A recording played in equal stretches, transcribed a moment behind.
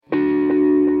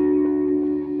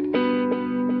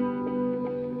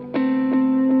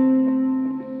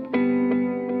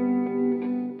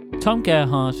Tom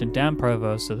Gerhardt and Dan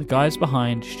Provost are the guys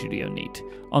behind Studio Neat.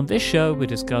 On this show, we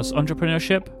discuss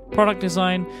entrepreneurship, product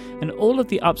design, and all of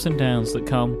the ups and downs that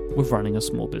come with running a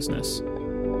small business.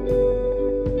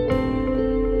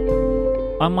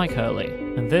 I'm Mike Hurley,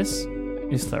 and this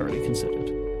is Thoroughly Considered.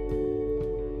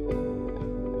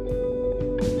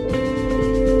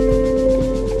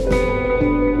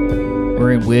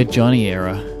 We're in Weird Johnny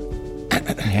era.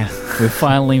 Yeah. We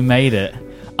finally made it.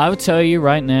 I will tell you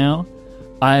right now,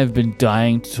 I have been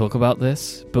dying to talk about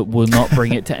this, but will not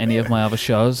bring it to any of my other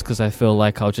shows because I feel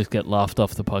like I'll just get laughed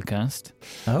off the podcast.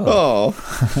 Oh.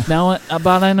 Now,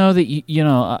 but I know that you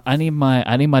know I need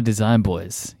my design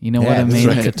boys. You know what I mean?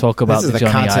 Right. To talk about this the is the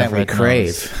Johnny content Ive we Red crave.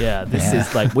 Nose. Yeah, this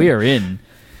is like we are in.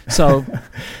 So,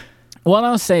 what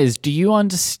I'll say is, do you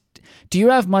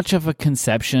have much of a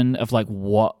conception of like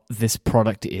what this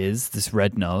product is? This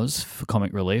Red Nose for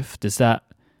Comic Relief? Is that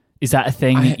a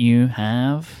thing that you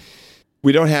have?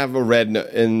 We don't have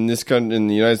a in this country, in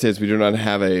the United States. We do not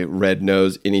have a Red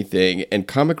Nose anything. And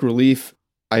Comic Relief,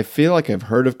 I feel like I've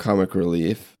heard of Comic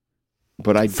Relief,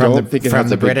 but I don't think it has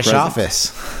the a big British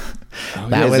presence. Office.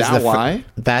 Oh, is that why?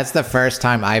 That's the first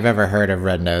time I've ever heard of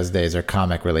Red Nose Days or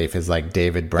Comic Relief. Is like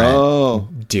David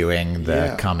Brent doing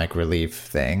the Comic Relief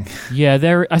thing.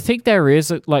 Yeah, I think there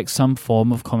is like some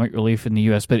form of Comic Relief in the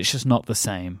US, but it's just not the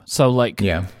same. So like,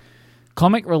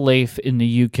 Comic Relief in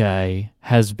the UK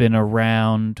has been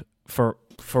around for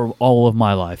all of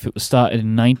my life. It was started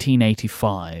in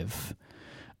 1985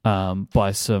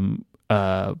 by some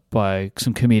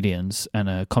comedians and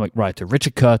a comic writer,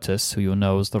 Richard Curtis, who you'll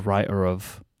know is the writer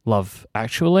of Love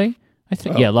Actually. I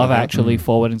think Love Actually,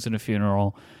 Four Weddings and a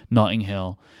Funeral, Notting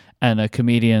Hill, and a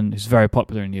comedian who's very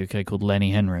popular in the UK called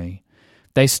Lenny Henry.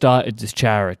 They started this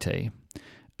charity,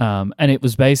 and it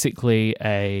was basically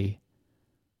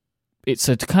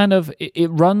it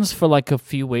runs for like a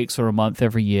few weeks or a month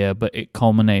every year, but it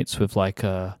culminates with like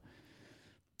a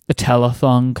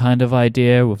telethon kind of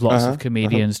idea with lots of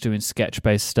comedians doing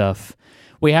sketch-based stuff.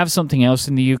 We have something else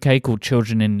in the UK called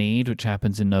Children in Need, which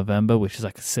happens in November, which is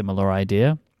like a similar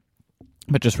idea,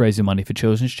 but just raising money for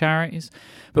children's charities.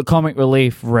 But Comic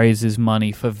Relief raises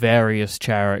money for various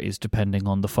charities depending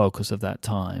on the focus of that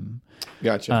time.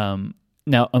 Gotcha.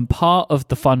 Now, and part of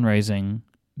the fundraising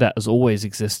that has always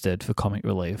existed for Comic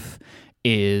Relief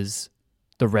is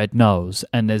the Red Nose,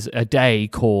 and there's a day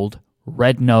called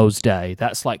Red Nose Day.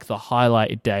 That's like the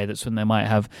highlighted day. That's when they might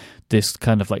have this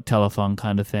kind of like telethon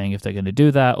kind of thing if they're going to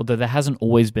do that, although there hasn't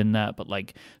always been that, but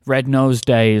like Red Nose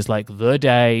Day is like the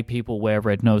day people wear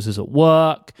red noses at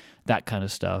work, that kind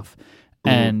of stuff.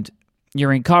 And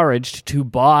you're encouraged to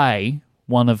buy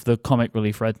one of the Comic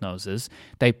Relief Red Noses.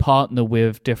 They partner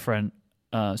with different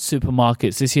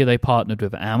supermarkets. This year they partnered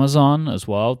with Amazon as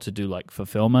well to do like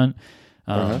fulfillment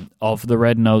of the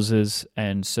Red Noses,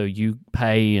 and so you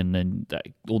pay and then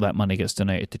all that money gets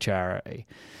donated to charity.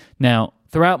 Now,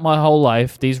 throughout my whole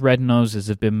life, these Red Noses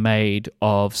have been made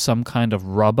of some kind of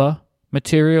rubber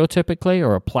material typically,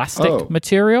 or a plastic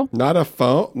material. Not like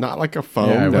a foam.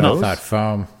 Yeah, I would have nose? thought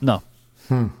foam. No.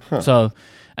 So,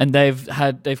 and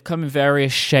they've come in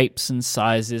various shapes and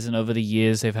sizes, and over the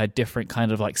years they've had different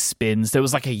kind of like spins. There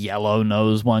was like a yellow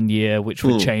nose one year which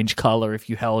would change color. If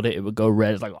you held it would go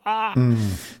red. It's like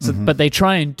So, but they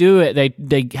try and do it.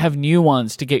 They have new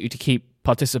ones to get you to keep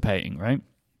participating, right?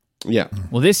 Yeah.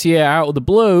 Well, this year, out of the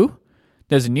blue,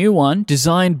 there's a new one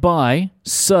designed by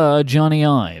Sir Johnny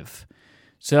Ive.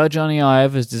 Sir Johnny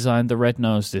Ive has designed the Red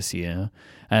Nose this year,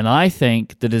 and I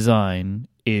think the design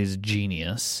is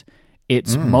genius.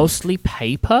 It's mostly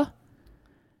paper.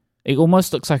 It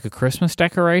almost looks like a Christmas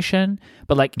decoration,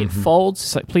 but like it folds.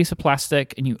 It's like a piece of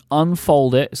plastic, and you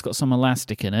unfold it. It's got some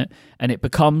elastic in it, and it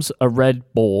becomes a red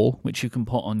ball, which you can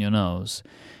put on your nose.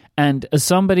 And as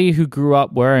somebody who grew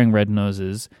up wearing red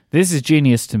noses, this is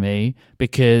genius to me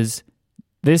because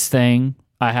this thing,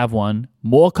 I have one,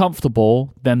 more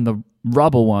comfortable than the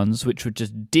rubber ones, which would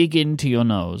just dig into your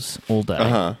nose all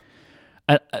day.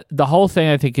 The whole thing,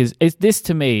 I think, is this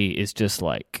to me is just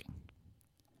like,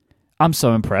 I'm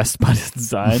so impressed by this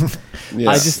design. Yes.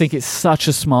 I just think it's such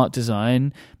a smart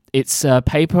design. It's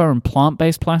paper and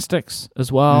plant-based plastics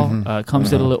as well. It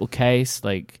comes in a little case.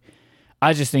 Like,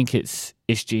 I just think it's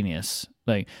genius.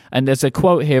 Like, and there's a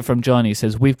quote here from Johnny. It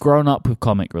says, "We've grown up with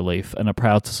Comic Relief and are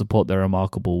proud to support their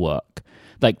remarkable work."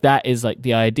 Like, that is like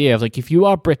the idea of like, if you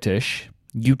are British,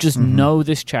 you just know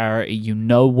this charity, you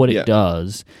know what it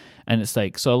does. And it's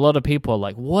like, so a lot of people are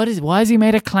like, why has he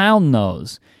made a clown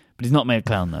nose? But he's not made a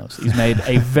clown nose. He's made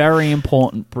a very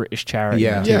important British charity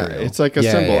material. Yeah, it's like a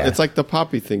symbol. Yeah. It's like the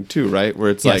poppy thing too, right? Where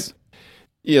it's like,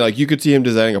 like you could see him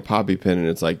designing a poppy pin, and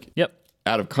it's like, yep,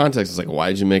 out of context, it's like, why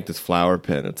did you make this flower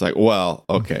pin? It's like, well,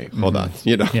 okay, hold on,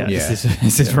 you know. Yeah,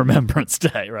 this is Remembrance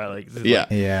Day, right? Like,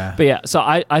 Yeah. But yeah, so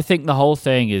I think the whole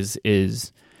thing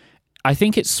is I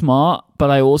think it's smart, but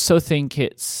I also think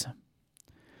it's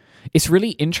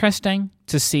really interesting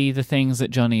to see the things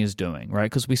that Johnny is doing, right?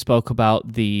 Because we spoke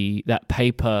about that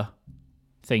paper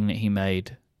thing that he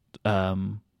made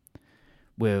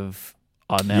with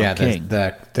Arnell King.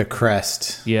 the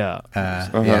crest. Yeah.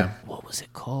 Yeah. What was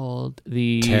it called?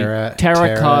 The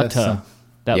Terracotta.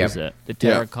 That was it. The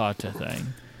terracotta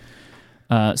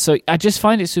thing. So I just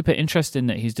find it super interesting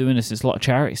that he's doing this. It's a lot of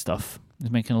charity stuff.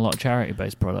 He's making a lot of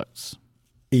charity-based products.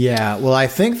 Yeah, well, I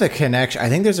think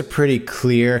there's a pretty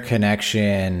clear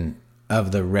connection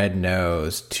of the red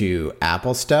nose to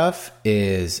Apple stuff.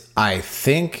 I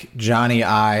think Johnny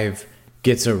Ive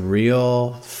gets a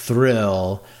real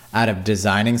thrill out of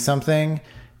designing something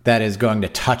that is going to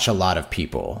touch a lot of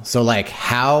people. So like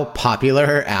how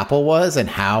popular Apple was and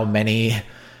how many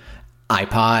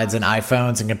iPods and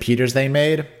iPhones and computers they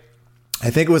made, I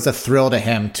think it was a thrill to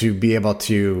him to be able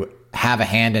to have a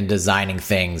hand in designing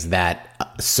things that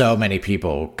so many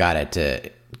people got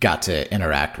to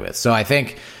interact with. So I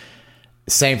think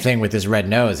same thing with this red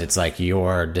nose. It's like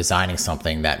you're designing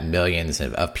something that millions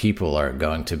of people are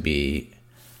going to be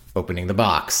opening the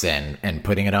box and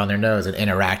putting it on their nose and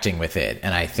interacting with it.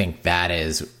 And I think that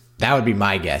would be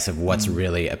my guess of what's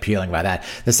really appealing by that.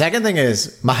 The second thing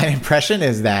is, my impression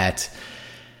is that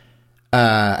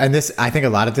and this, I think a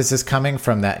lot of this is coming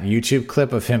from that YouTube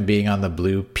clip of him being on the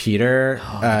Blue Peter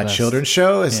children's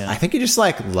show. I think he just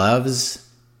like loves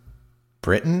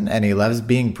Britain and he loves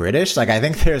being British. Like, I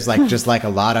think there's like just like a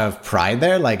lot of pride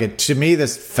there. Like, to me,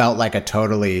 this felt like a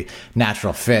totally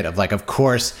natural fit of like, of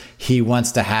course, he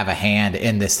wants to have a hand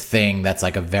in this thing that's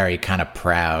like a very kind of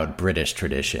proud British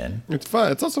tradition. It's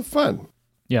fun. It's also fun.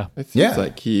 Yeah. It seems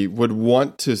like he would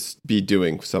want to be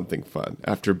doing something fun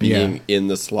after being in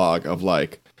the slog of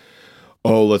like,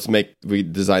 oh, we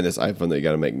design this iPhone that you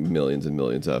got to make millions and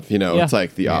millions of. You know, it's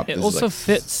like the opposite. It also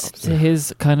fits to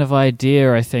his kind of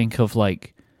idea, I think, of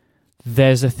like,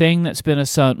 there's a thing that's been a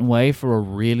certain way for a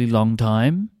really long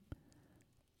time.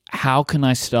 How can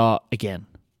I start again?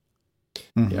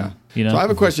 Mm-hmm. Yeah. You know? So I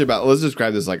have a question let's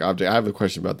describe this like object. I have a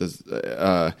question about this,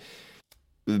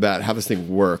 about how this thing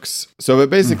works. So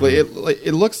it basically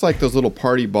it looks like those little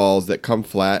party balls that come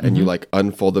flat and you like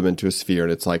unfold them into a sphere,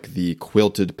 and it's like the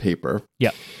quilted paper.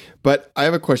 Yeah. But I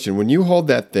have a question. When you hold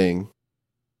that thing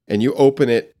and you open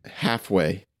it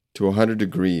halfway to 100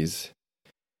 degrees,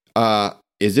 does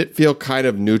it feel kind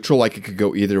of neutral, like it could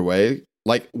go either way?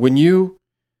 Like when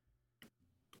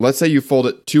let's say you fold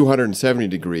it 270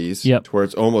 degrees to where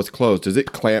it's almost closed. Does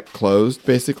it clamp closed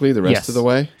basically the rest of the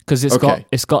way? Because it's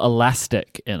got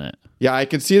elastic in it. Yeah, I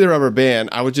could see the rubber band.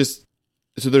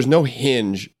 So there's no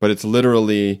hinge, but it's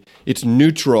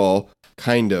neutral,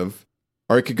 kind of.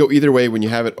 Or it could go either way when you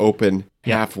have it open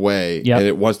halfway and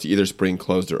it wants to either spring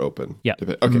closed or open. Yeah.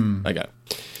 Okay, I got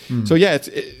it. So yeah,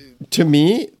 to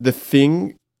me, this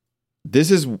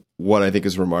is what I think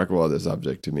is remarkable of this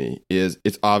object to me, is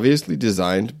it's obviously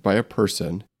designed by a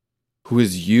person who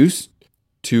is used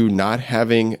to not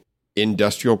having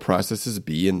industrial processes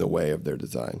be in the way of their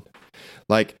design.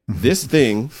 Like this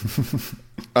thing,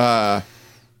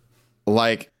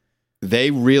 like they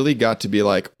really got to be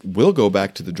like, we'll go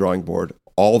back to the drawing board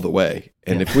all the way.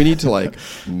 And if we need to like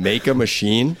make a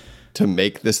machine to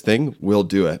make this thing, we'll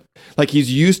do it. Like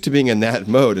he's used to being in that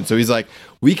mode. And so he's like,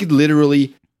 we could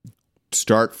literally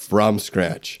start from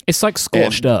scratch. It's like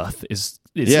scorched earth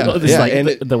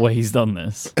the way he's done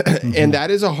this. And that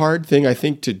is a hard thing, I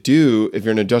think, to do if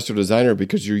you're an industrial designer,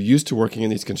 because you're used to working in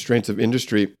these constraints of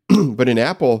industry. But in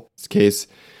Apple's case,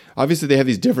 obviously they have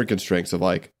these different constraints of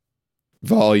like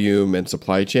volume and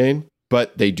supply chain,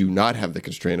 but they do not have the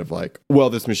constraint of like, well,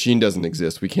 this machine doesn't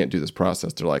exist, we can't do this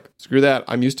process. They're like, screw that,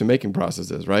 I'm used to making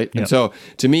processes, right? Yep. And so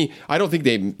to me, I don't think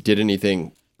they did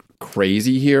anything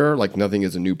crazy here, like nothing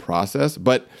is a new process,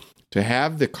 but to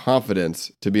have the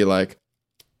confidence to be like,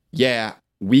 yeah,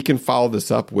 we can follow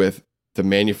this up with the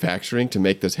manufacturing to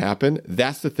make this happen.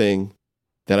 That's the thing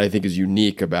that I think is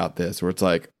unique about this, where it's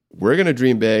like, we're going to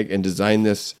dream big and design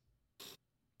this.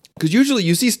 Because usually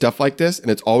you see stuff like this and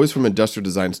it's always from industrial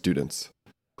design students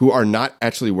who are not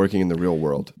actually working in the real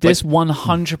world. This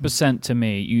 100% to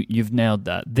me, you've nailed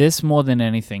that. This more than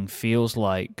anything feels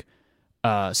like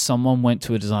someone went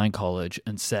to a design college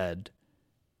and said,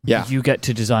 you get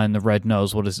to design the red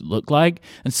nose, what does it look like?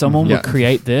 And someone would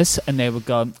create this and they would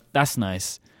go, that's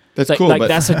nice. That's like, cool, like but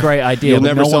that's a great idea. you'll but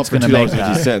never no sell one's for going to make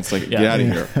 $2.50. that. Like, get out of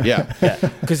here. Yeah.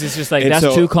 Because it's just like, And that's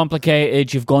so- too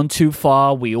complicated. You've gone too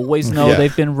far. We always know Yeah.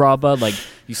 they've been rubber. Like,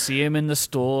 you see them in the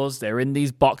stores. They're in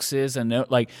these boxes, and they're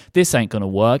like, this ain't going to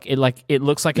work. It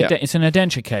looks like Yeah. it's an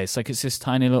indenture case. Like, it's this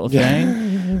tiny little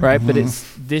thing, right? But it's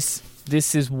this.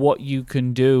 This is what you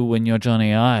can do when you're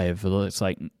Johnny Ive. It's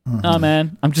like, oh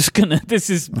man, I'm just gonna. This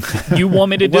is you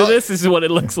want me to do Well- this? This is what it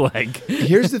looks like.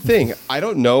 Here's the thing. I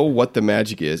don't know what the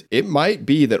magic is. It might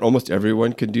be that almost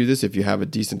everyone can do this if you have a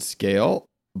decent scale,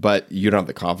 but you don't have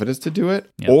the confidence to do it.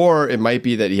 Yep. Or it might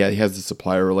be that he has the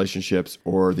supplier relationships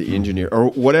or the engineer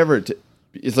or whatever.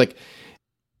 It's like,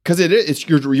 because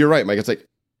you're right, Mike. It's like,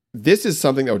 this is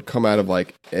something that would come out of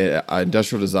like an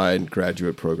industrial design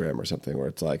graduate program or something, where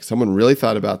it's like someone really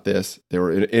thought about this. They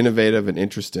were innovative and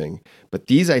interesting, but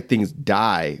these things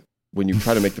die when you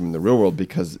try to make them in the real world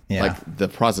because like the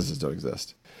processes don't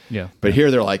exist. Yeah. But here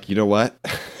they're like, you know what?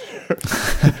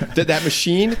 that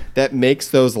machine that makes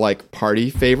those like party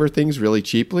favor things really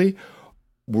cheaply,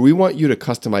 we want you to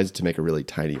customize it to make a really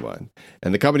tiny one.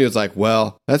 And the company was like,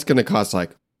 well, that's going to cost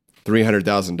like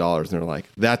 $300,000. And they're like,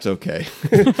 that's okay.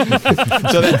 So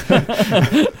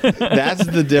that's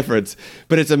the difference.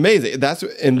 But it's amazing.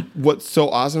 And what's so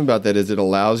awesome about that is it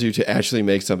allows you to actually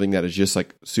make something that is just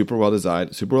like super well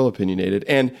designed, super well opinionated.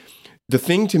 And the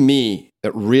thing to me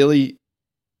that really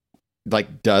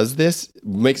like does this,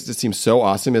 makes it seem so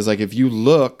awesome, is like, if you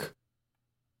look,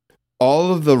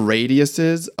 all of the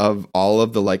radiuses of all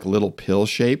of the like little pill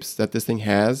shapes that this thing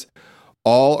has,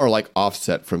 all are like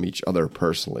offset from each other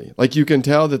personally. Like, you can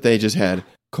tell that they just had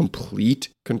complete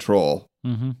control.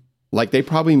 Mm-hmm. Like, they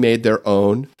probably made their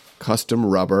own custom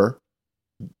rubber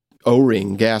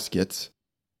O-ring gaskets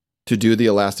to do the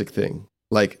elastic thing.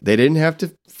 Like, they didn't have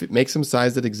to make some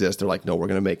size that exists. They're like, no, we're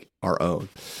going to make our own.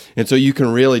 And so you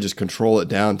can really just control it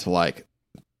down to like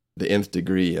the nth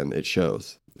degree, and it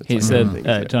shows. He like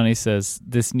said, Johnny says,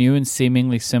 this new and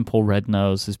seemingly simple red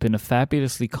nose has been a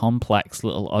fabulously complex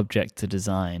little object to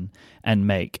design and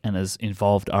make, and has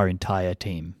involved our entire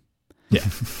team. Yeah,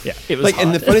 yeah. It was like, hard.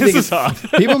 and the funny thing is, hard.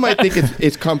 people might think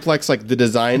it's complex. Like, the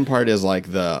design part is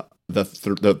like the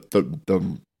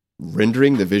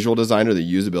rendering, the visual design, or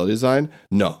the usability design.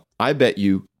 No, I bet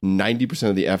you 90%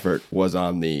 of the effort was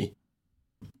on the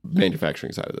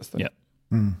manufacturing side of this thing.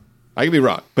 Yeah. I could be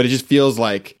wrong, but it just feels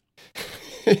like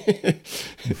it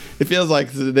feels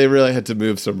like they really had to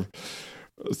move some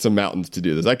mountains to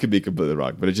do this. I could be completely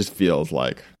wrong, but it just feels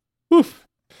like, woof.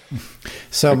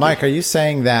 So, Mike, are you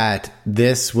saying that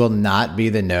this will not be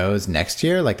the nose next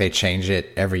year? Like, they change it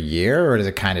every year, or does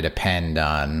it kind of depend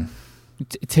on?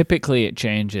 Typically, it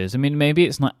changes. I mean, maybe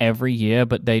it's not every year,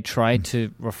 but they try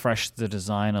to refresh the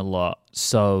design a lot,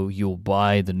 so you'll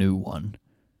buy the new one.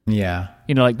 Yeah.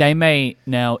 You know, like, they may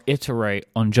now iterate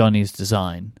on Johnny's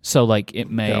design. So, like, it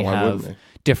may why wouldn't have they?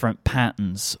 different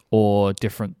patterns or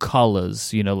different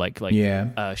colors, you know, like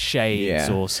shades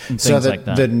or things So like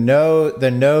that.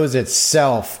 the nose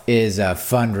itself is a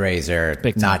fundraiser,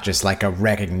 Big time. not just like a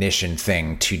recognition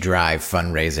thing to drive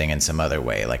fundraising in some other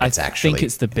way. Like, it's I actually, think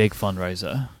it's the big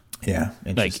fundraiser. yeah,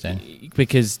 interesting. Like,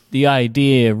 because the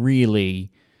idea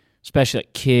really, especially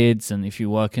like kids, and if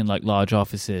you work in like large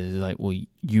offices, like, well,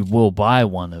 you will buy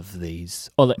one of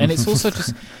these. And it's also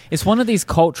just, it's one of these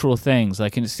cultural things.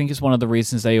 Like, and I think it's one of the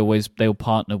reasons they'll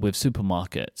partner with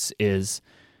supermarkets is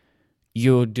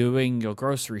you're doing your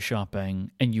grocery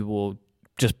shopping and you will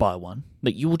just buy one.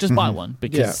 Like, you will just buy one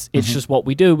because it's just what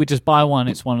we do. We just buy one.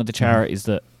 It's one of the charities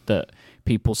that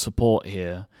people support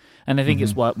here. And I think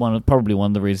it's probably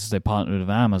one of the reasons they partnered with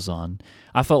Amazon.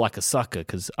 I felt like a sucker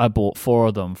because I bought 4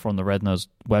 of them from the Red Nose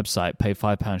website, paid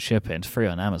 £5 shipping, it's free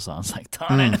on Amazon. It's like,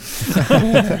 darn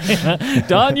it.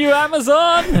 Darn you,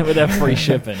 Amazon! With their free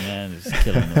shipping, man. It's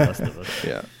killing the rest of us.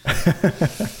 Yeah.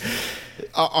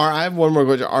 I have one more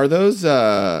question. Are those,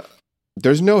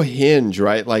 there's no hinge,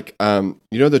 right? Like, you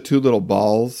know, the 2 little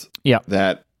balls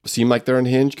that seem like they're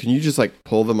unhinged? Can you just like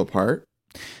pull them apart?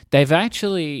 They've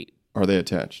actually... Are they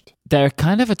attached? They're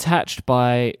kind of attached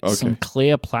by some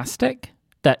clear plastic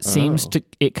that seems to,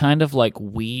 it kind of like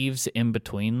weaves in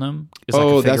between them. It's like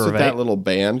a that's figure what of that 8. little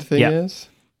band thing is?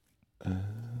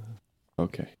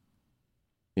 Okay.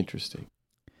 Interesting.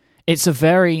 It's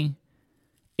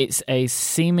a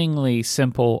seemingly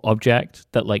simple object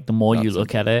that, like, the more you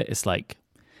look at it, it's like,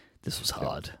 this was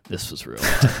hard. This was real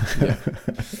hard.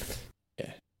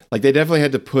 Yeah. Like, they definitely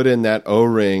had to put in that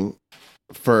O-ring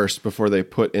first before they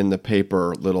put in the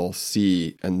paper little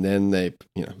C, and then they,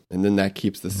 you know, and then that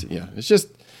keeps the C. Yeah, it's just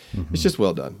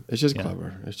well done. It's just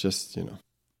clever. It's just, you know.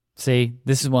 See,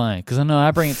 this is why. Because I know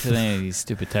I bring it to any of these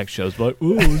stupid tech shows. Like,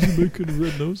 oh, what's he making a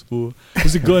red nose for?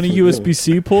 Has it got any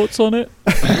USB-C ports on it?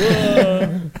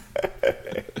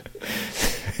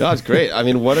 No, it's great. I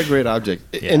mean, what a great object.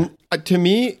 Yeah. And to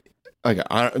me,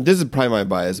 this is probably my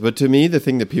bias, but to me, the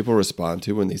thing that people respond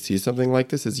to when they see something like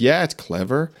this is, yeah, it's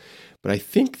clever, but I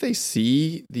think they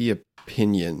see the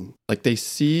opinion. Like they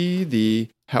see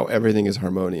how everything is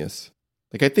harmonious.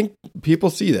 Like I think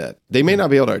people see that. They may not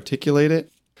be able to articulate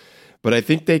it, but I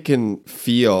think they can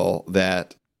feel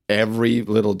that every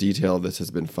little detail of this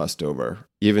has been fussed over,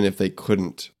 even if they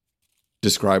couldn't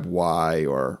describe why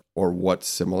or what's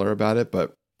similar about it.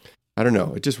 But I don't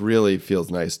know. It just really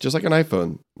feels nice. Just like an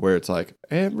iPhone, where it's like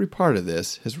every part of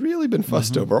this has really been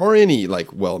fussed over, or any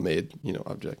like well-made,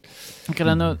 object. Okay,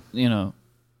 I know,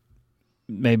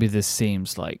 maybe this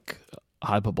seems like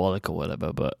hyperbolic or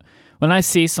whatever, but when I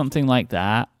see something like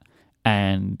that,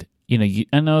 and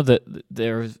I know that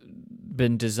there have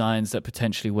been designs that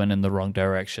potentially went in the wrong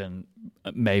direction.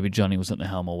 Maybe Johnny was at the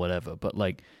helm or whatever, but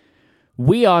like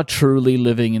we are truly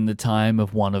living in the time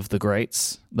of one of the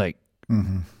greats. Like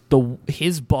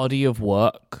his body of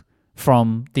work,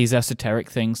 from these esoteric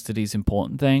things to these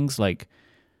important things, like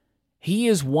he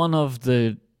is one of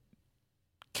the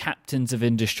captains of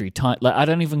industry. Like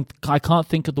I can't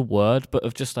think of the word, but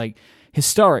of just like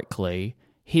historically,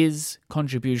 his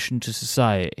contribution to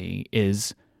society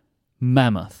is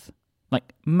mammoth.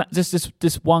 Like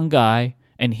this one guy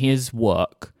and his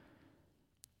work.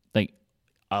 Like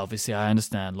obviously, I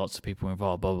understand lots of people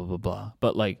involved, blah blah blah blah,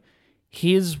 but like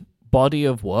his body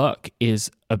of work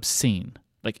is obscene.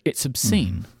 Like it's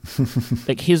obscene.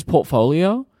 Like his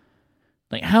portfolio.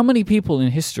 Like how many people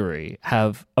in history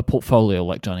have a portfolio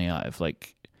like Johnny Ive?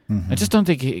 Like I just don't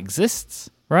think it exists,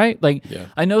 right? Like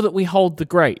I know that we hold the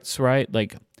greats, right?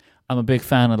 Like I'm a big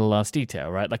fan of The Last Detail,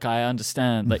 right? Like I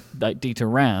understand like Dieter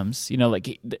Rams,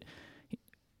 like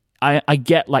I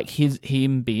get like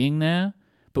him being there,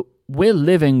 but we're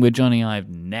living with Johnny Ive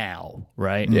now,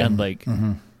 right? Yeah. And like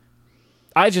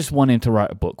I just want him to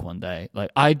write a book one day.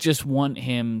 Like I just want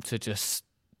him to just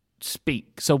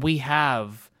speak. So we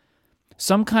have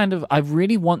some kind of, I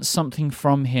really want something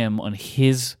from him on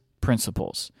his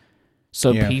principles,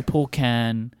 so people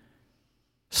can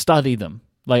study them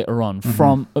later on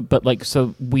but like,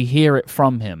 so we hear it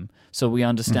from him, so we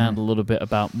understand a little bit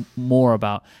more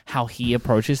about how he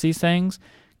approaches these things.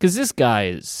 Because this guy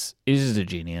is a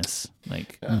genius.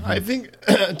 Like I think,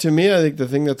 to me, I think the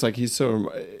thing that's like he's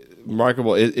so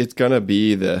remarkable, it's gonna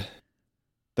be the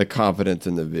confidence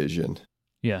and the vision.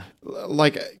 Yeah,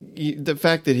 like the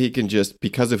fact that he can just,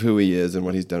 because of who he is and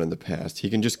what he's done in the past, he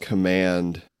can just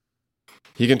command.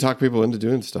 He can talk people into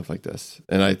doing stuff like this,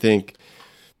 and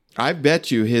I bet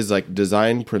you his like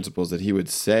design principles that he would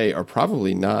say are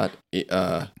probably not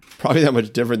probably that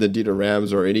much different than Dieter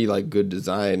Rams or any like good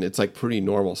design. It's like pretty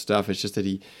normal stuff. It's just that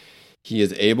he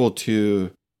is able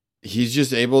to. He's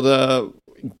just able to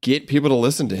get people to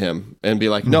listen to him and be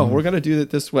like, no, we're going to do it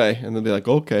this way. And they'll be like,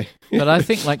 okay. But I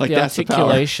think like the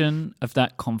articulation of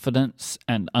that confidence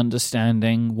and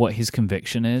understanding what his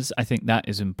conviction is, I think that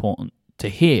is important to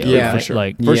hear. Yeah, for sure.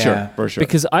 Like, for sure.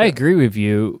 Because I agree with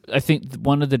you. I think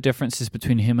one of the differences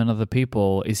between him and other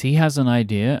people is he has an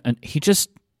idea and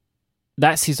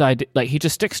that's his idea. Like he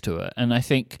just sticks to it. And I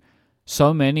think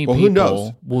so many people who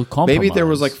knows? Will compromise. Maybe there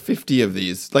was like 50 of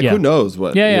these. Like who knows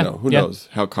what? Who knows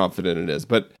how confident it is?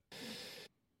 But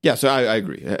yeah, so I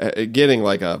agree. Getting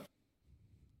like a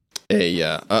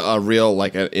real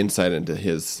like an insight into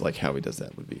his like how he does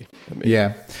that would be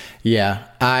amazing. Yeah.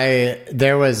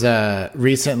 There was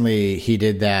recently he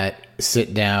did that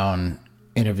sit down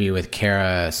interview with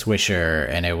Kara Swisher,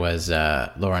 and it was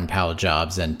Lauren Powell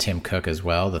Jobs and Tim Cook as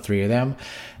well, the three of them,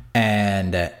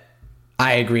 and.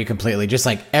 I agree completely. Just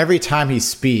like every time he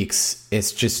speaks,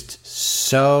 it's just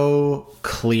so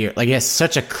clear. Like he has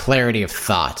such a clarity of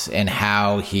thought in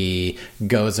how he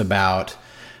goes about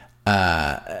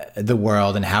the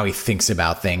world and how he thinks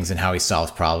about things and how he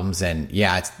solves problems. And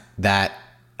yeah, it's that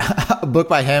a book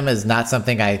by him is not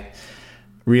something I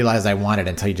realized I wanted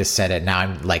until you just said it. Now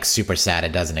I'm like super sad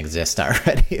it doesn't exist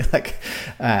already. Like,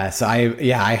 so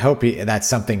I hope that's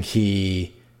something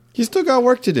He's still got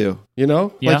work to do, Yeah.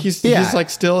 Like he's like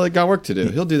still got work to do.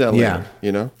 He'll do that later,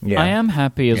 Yeah. I am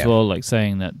happy as well, like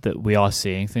saying that we are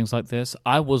seeing things like this.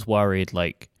 I was worried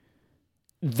like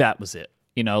that was it.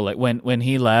 Like when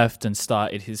he left and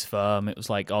started his firm, it was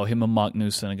like, oh, him and Mark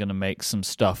Newson are going to make some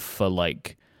stuff for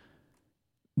like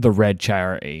the Red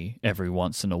charity every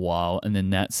once in a while, and then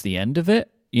that's the end of it,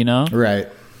 Right.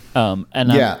 I'm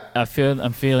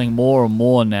feeling more and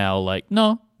more now like,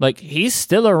 no, Like, he's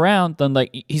still around, and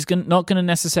like not going to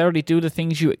necessarily do the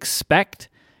things you expect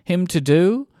him to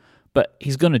do, but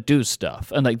he's going to do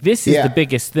stuff. And like, this is the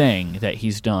biggest thing that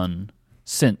he's done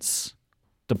since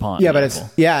departing. Yeah, but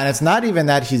it's not even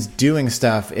that he's doing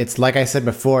stuff. It's like I said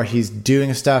before, he's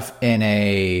doing stuff in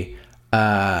a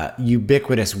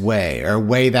ubiquitous way, or a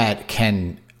way that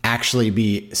can actually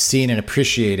be seen and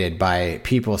appreciated by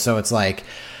people. So it's like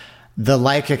the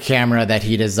Leica camera that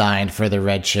he designed for the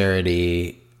Red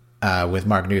Charity with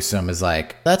Mark Newsom is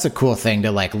like, that's a cool thing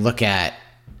to like look at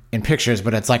in pictures,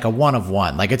 but it's like a one of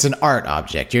one. Like, it's an art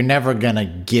object. You're never gonna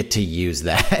get to use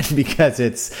that because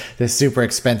it's super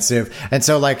expensive. And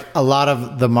so like a lot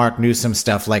of the Mark Newsom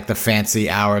stuff, like the fancy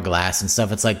hourglass and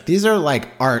stuff, it's like these are like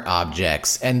art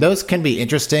objects, and those can be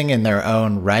interesting in their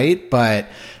own right, but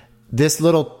this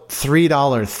little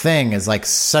 $3 thing is like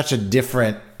such a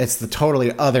different, it's the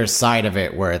totally other side of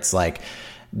it, where it's like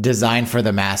designed for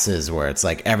the masses, where it's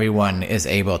like everyone is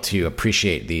able to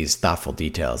appreciate these thoughtful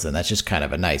details, and that's just kind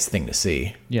of a nice thing to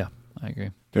see. Yeah, I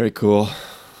agree. Very cool.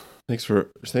 Thanks for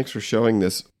showing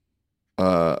this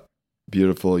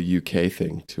beautiful UK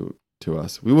thing to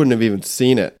us. We wouldn't have even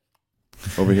seen it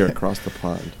over here across the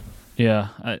pond. Yeah,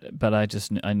 but I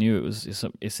knew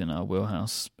it's in our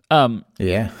wheelhouse.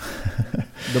 Yeah.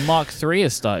 The Mark III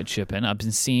has started shipping. I've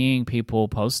been seeing people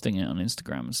posting it on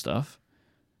Instagram and stuff.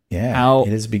 Yeah, it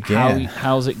has begun.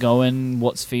 How's it going?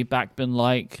 What's feedback been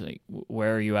like? Like,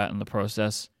 where are you at in the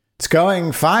process? It's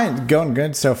going fine, going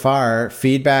good so far.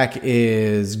 Feedback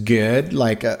is good.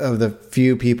 Like, of the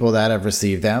few people that have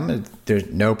received them, there's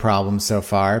no problem so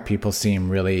far. People seem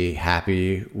really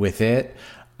happy with it.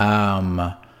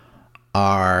 Our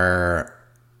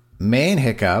main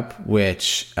hiccup,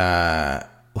 which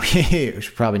we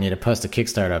should probably need to post a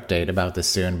Kickstarter update about this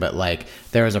soon, but like,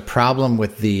 there was a problem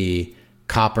with the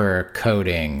copper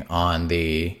coating on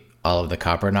all of the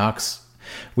copper knocks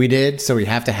we did, so we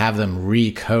have to have them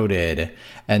recoated,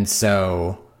 and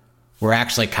so we're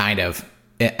actually kind of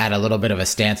at a little bit of a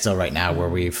standstill right now, where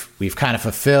we've kind of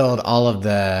fulfilled all of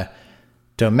the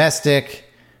domestic.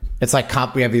 It's like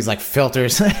we have these like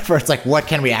filters for, it's like, what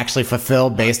can we actually fulfill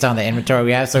based on the inventory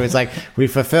we have? So it's like we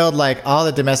fulfilled like all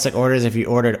the domestic orders. If you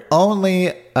ordered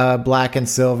only black and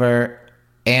silver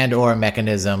and or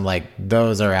mechanism, like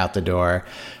those are out the door.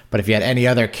 But if you had any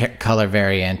other color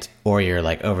variant, or you're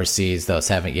like overseas, those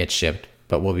haven't yet shipped,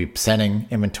 but we'll be sending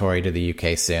inventory to the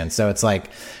UK soon. So it's like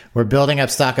we're building up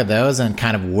stock of those and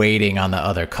kind of waiting on the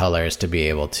other colors to be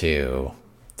able to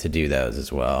do those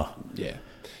as well. Yeah.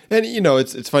 And you know,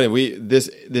 it's funny, this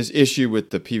issue with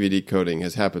the PVD coating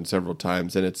has happened several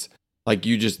times, and it's like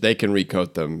they can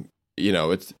recoat them, you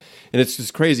know, it's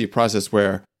this crazy process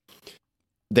where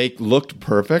they looked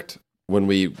perfect when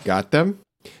we got them,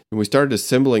 and we started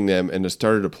assembling them and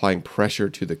started applying pressure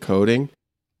to the coating,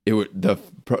 it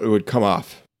would come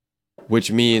off,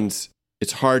 which means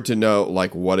it's hard to know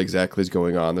like what exactly is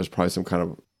going on. There's probably some kind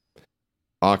of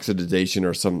oxidation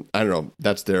or some, I don't know,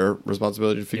 that's their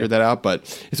responsibility to figure that out. But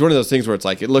it's one of those things where it's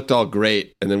like, it looked all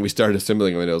great, and then we started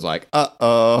assembling them and it was like,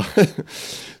 uh-oh.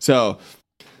 so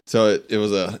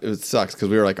it sucks, because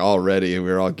we were like all ready and we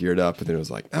were all geared up, and then it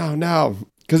was like, oh no.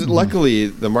 Because luckily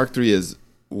the Mark III is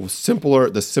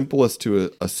the simplest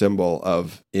to assemble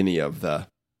of any of the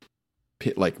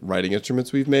like writing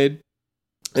instruments we've made.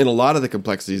 And a lot of the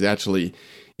complexity is actually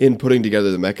in putting together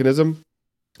the mechanism.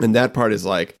 And that part is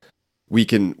like, we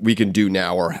can do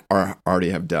now or already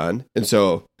have done. And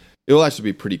so it will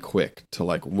actually be pretty quick to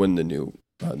like when the new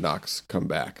knocks come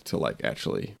back to like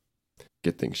actually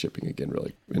get things shipping again,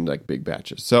 really in like big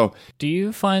batches. So do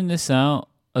you find this out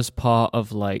as part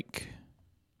of like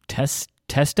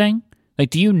testing? Like,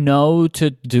 do you know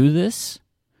to do this?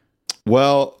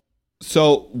 Well,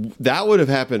 so that would have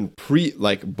happened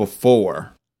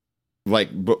before,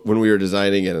 when we were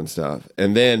designing it and stuff.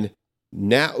 And then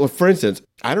now, for instance,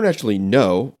 I don't actually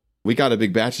know. We got a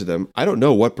big batch of them. I don't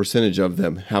know what percentage of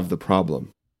them have the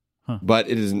problem. But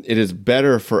it is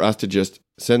better for us to just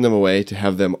send them away, to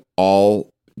have them all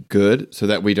good, so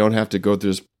that we don't have to go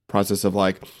through this process of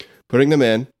like putting them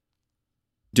in,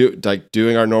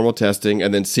 doing our normal testing,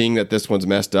 and then seeing that this one's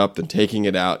messed up, then taking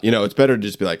it out. You know, it's better to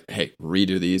just be like, hey,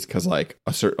 redo these, because like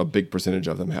a big percentage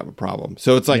of them have a problem.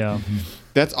 So it's like,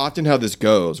 that's often how this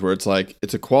goes, where it's like,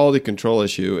 it's a quality control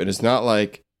issue, and it's not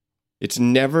like, it's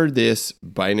never this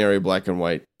binary black and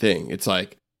white thing. It's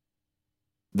like,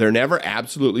 they're never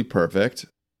absolutely perfect,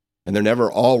 and they're never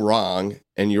all wrong,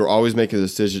 and you're always making a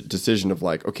decision of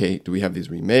like, okay, do we have these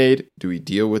remade? Do we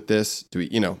deal with this? Do we,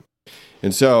 you know?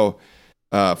 And so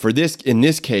in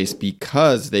this case,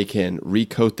 because they can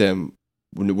recoat them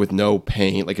with no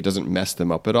paint, like it doesn't mess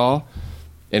them up at all,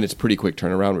 and it's pretty quick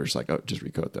turnaround. We're just like, oh, just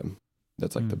recoat them.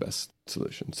 That's like the best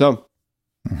solution. So,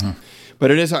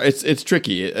 but it is hard. It's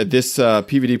tricky. This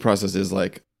PVD process is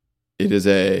like, it is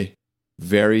a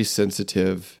very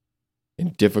sensitive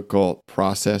and difficult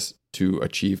process to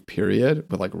achieve, period,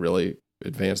 with like really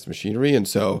advanced machinery. And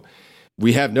so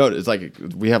we have noticed, like,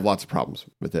 we have lots of problems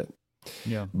with it.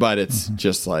 Yeah. But it's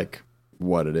just like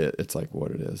what it is. It's like what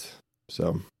it is.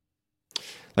 So,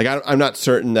 like, I'm not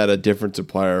certain that a different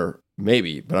supplier,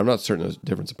 maybe, but I'm not certain a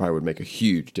different supplier would make a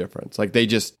huge difference. Like, they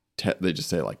just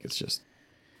say, like, it's just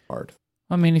hard.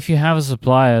 I mean, if you have a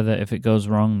supplier that if it goes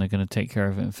wrong, they're going to take care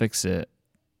of it and fix it.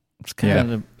 It's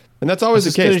kind of and that's always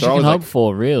the case. As you can hope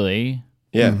for, really.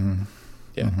 Yeah.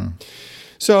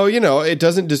 So, it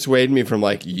doesn't dissuade me from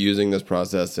like using this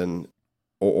process and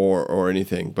or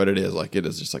anything, but it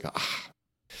is just like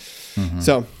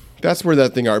So that's where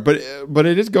that thing are. But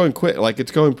it is going quick. Like,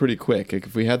 it's going pretty quick. Like,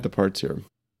 if we had the parts here,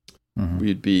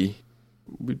 we'd be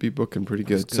booking pretty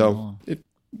good. So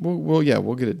we'll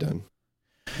get it done.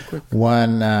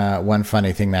 One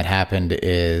funny thing that happened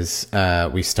is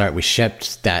we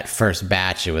shipped that first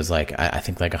batch. It was like I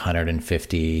think like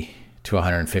 150 to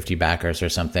 150 backers or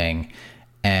something,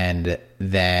 and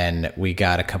then we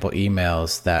got a couple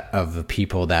emails of the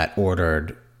people that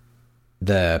ordered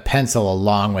the pencil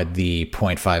along with the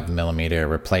 0.5 millimeter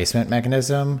replacement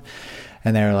mechanism,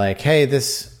 and they were like, "Hey,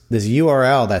 this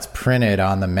URL that's printed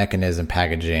on the mechanism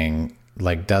packaging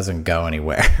like doesn't go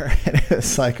anywhere." And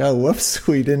it's like, oh, whoops,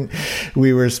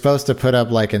 we were supposed to put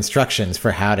up like instructions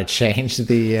for how to change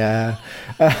the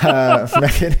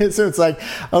mechanism. It's like,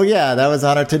 oh yeah, that was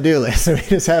on our to-do list, we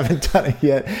just haven't done it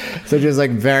yet. So just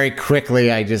like very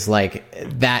quickly, I just like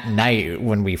that night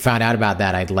when we found out about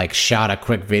that, I'd like shot a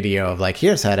quick video of like,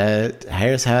 here's how to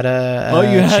change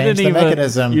the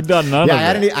mechanism. You'd done none of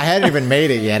it. I hadn't even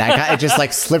made it yet. It just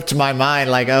like slipped my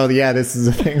mind, like, oh yeah, this is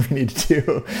the thing we need to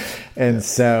do. And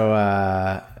so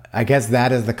I guess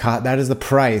that is the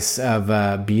price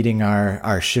of beating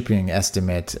our shipping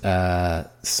estimate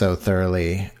so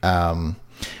thoroughly.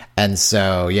 And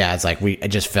so yeah, it's like I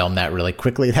just filmed that really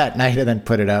quickly that night and then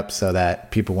put it up so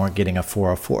that people weren't getting a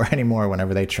 404 anymore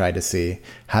whenever they tried to see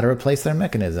how to replace their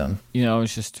mechanism.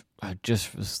 I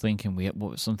just was thinking what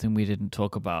was something we didn't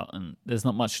talk about, and there's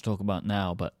not much to talk about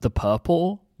now, but the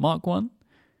purple Mark 1.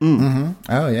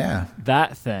 Oh yeah,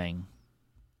 that thing.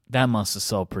 That must have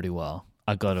sold pretty well.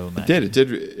 I got to imagine.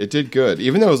 It did good,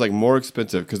 even though it was like more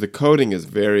expensive because the coating is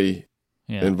very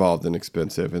involved and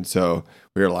expensive, and so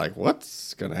we were like,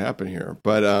 "What's going to happen here?"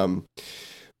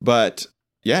 But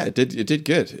yeah, it did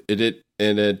good. It did,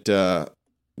 and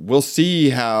we'll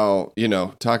see how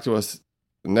talk to us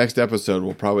next episode.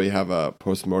 We'll probably have a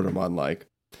postmortem on like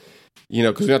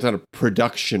because we have to have a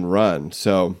production run,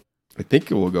 so I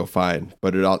think it will go fine.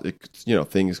 But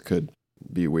things could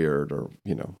be weird or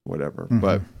whatever,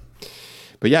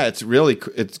 but yeah,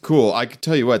 it's cool. I could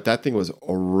tell you what, that thing was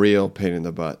a real pain in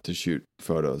the butt to shoot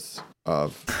photos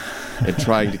of and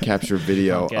trying to capture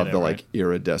video of the like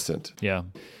iridescent,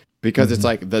 because it's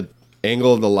like the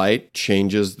angle of the light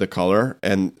changes the color,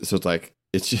 and so it's like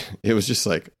it was just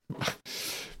like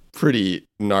pretty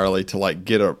gnarly to like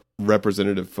get a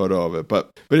representative photo of it, but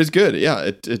it's good.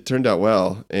 It turned out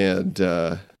well, and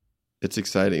it's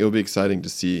exciting. It'll be exciting to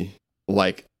see.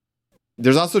 Like,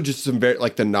 there's also just some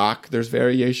like the knock. There's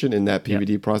variation in that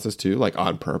PVD process too, like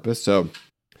on purpose. So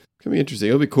it's gonna be interesting.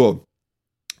 It'll be cool.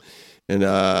 And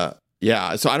so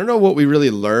I don't know what we really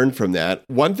learned from that.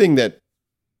 One thing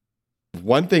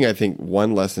I think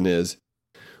one lesson is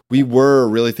we were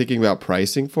really thinking about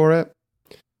pricing for it,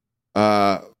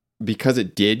 because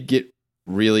it did get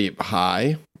really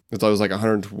high. It's always like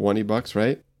 $120,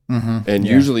 right? And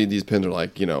usually these pins are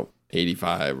like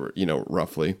 85 or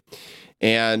roughly.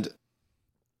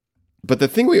 But the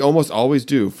thing we almost always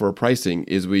do for pricing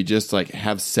is we just like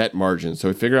have set margins. So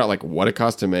we figure out like what it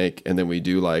costs to make, and then we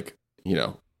do like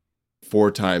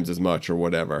 4 times as much or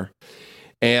whatever.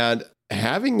 And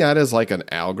having that as like an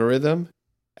algorithm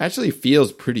actually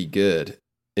feels pretty good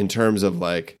in terms of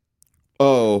like,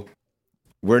 oh,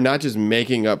 we're not just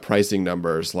making up pricing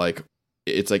numbers. Like,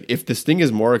 it's like if this thing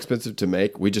is more expensive to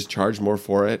make, we just charge more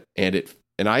for it, and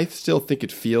I still think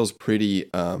it feels pretty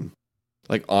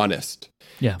like honest.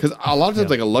 Yeah. Because a lot of times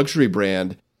like a luxury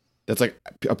brand that's like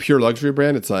a pure luxury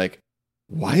brand, it's like,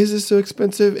 why is this so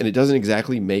expensive? And it doesn't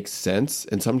exactly make sense.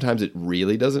 And sometimes it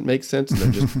really doesn't make sense. And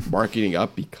they're just marketing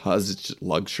up because it's just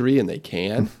luxury and they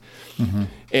can.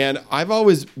 And I've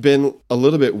always been a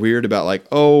little bit weird about like,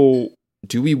 oh,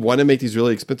 do we want to make these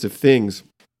really expensive things?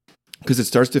 Because it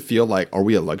starts to feel like, are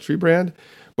we a luxury brand?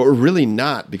 But we're really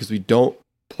not, because we don't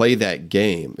play that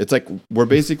game. It's like we're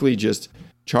basically just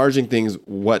charging things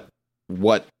what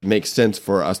makes sense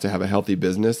for us to have a healthy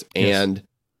business and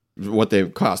what they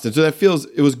cost. And so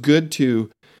it was good to,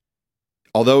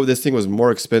 although this thing was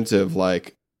more expensive,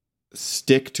 like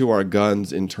stick to our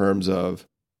guns in terms of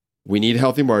we need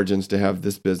healthy margins to have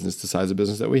this business, the size of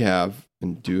business that we have,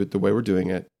 and do it the way we're doing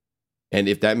it. And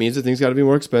if that means that things got to be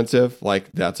more expensive,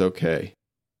 like that's okay.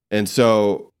 And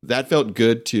so that felt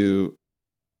good to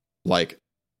like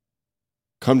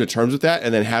come to terms with that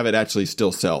and then have it actually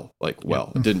still sell like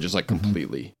well. It didn't just like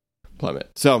completely plummet.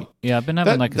 So yeah, I've been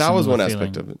having that was one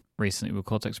aspect of it recently with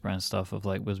Cortex brand stuff of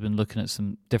like we've been looking at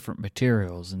some different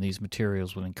materials and these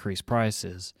materials will increase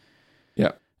prices.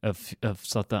 Yeah. Of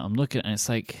stuff that I'm looking at, and it's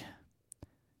like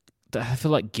I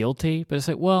feel like guilty, but it's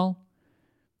like, well,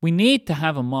 we need to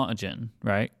have a margin,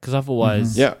 right? Because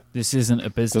otherwise, this isn't a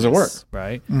business. Doesn't work,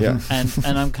 right? Yeah,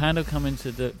 and I'm kind of coming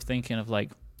to the thinking of like,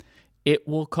 it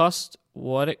will cost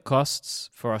what it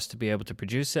costs for us to be able to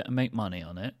produce it and make money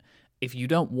on it. If you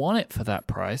don't want it for that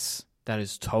price, that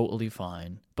is totally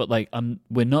fine. But like,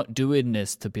 we're not doing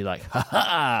this to be like,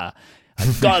 ha,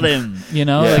 I got him. You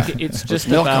know, like it's just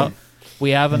about we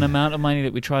have an amount of money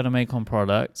that we try to make on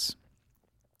products,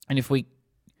 and if we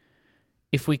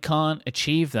can't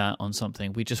achieve that on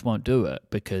something, we just won't do it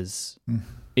because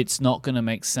it's not going to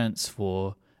make sense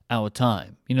for our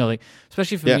time. You know, like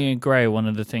especially for me and Gray, one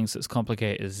of the things that's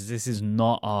complicated is this is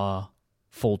not our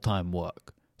full-time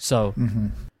work. So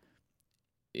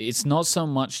it's not so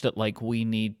much that like we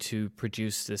need to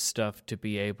produce this stuff to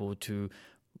be able to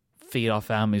feed our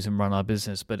families and run our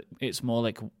business, but it's more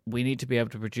like we need to be able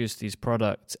to produce these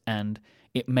products and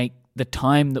it make the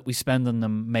time that we spend on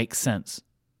them make sense.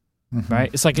 Right?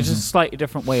 It's like it's just a slightly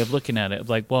different way of looking at it. Of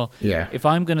like, well, if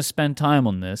I'm going to spend time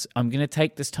on this, I'm going to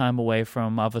take this time away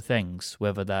from other things,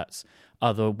 whether that's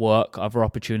other work, other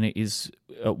opportunities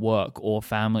at work or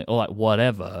family or like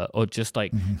whatever, or just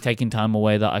like taking time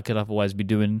away that I could otherwise be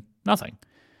doing nothing.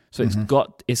 So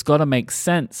it's got to make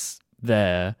sense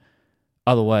there.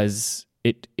 Otherwise,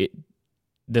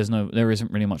 there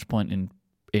isn't really much point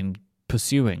in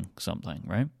pursuing something,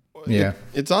 right? Yeah.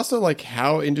 It's also like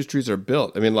how industries are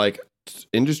built. I mean, like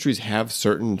industries have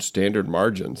certain standard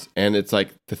margins, and it's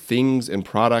like the things and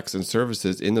products and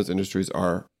services in those industries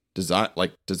are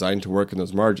designed to work in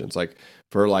those margins. Like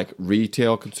for like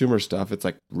retail consumer stuff, it's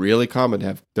like really common to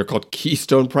have, they're called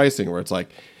keystone pricing, where it's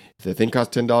like if the thing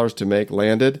costs $10 to make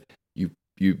landed,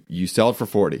 you sell it for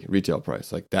 $40 retail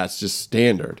price. Like that's just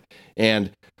standard.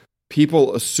 And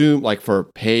people assume like for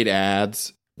paid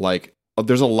ads, like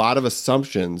there's a lot of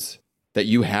assumptions that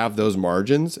you have those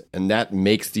margins, and that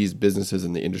makes these businesses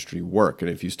in the industry work. And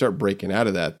if you start breaking out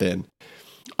of that, then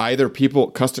either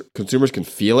consumers can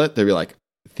feel it. They'll be like,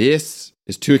 this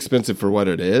is too expensive for what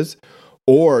it is,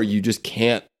 or you just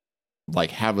can't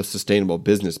like have a sustainable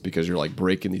business because you're like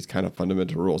breaking these kind of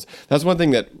fundamental rules. That's one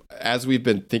thing that as we've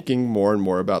been thinking more and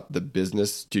more about the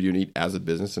business Studio Neat as a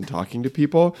business and talking to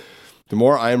people, the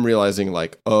more I'm realizing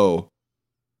like, oh,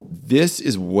 this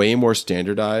is way more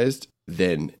standardized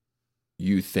than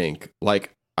you think.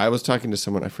 Like I was talking to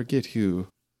someone, I forget who,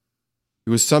 it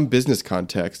was some business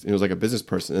context, and it was like a business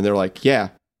person, and they're like, yeah,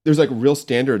 there's like real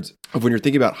standards of when you're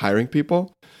thinking about hiring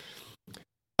people,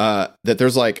 that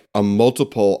there's like a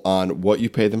multiple on what you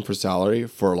pay them for salary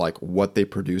for like what they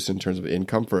produce in terms of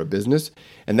income for a business.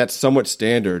 And that's somewhat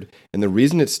standard. And the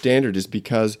reason it's standard is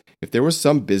because if there was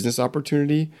some business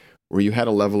opportunity where you had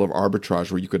a level of arbitrage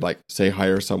where you could like say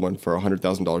hire someone for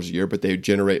 $100,000 a year, but they would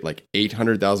generate like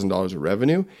 $800,000 of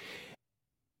revenue,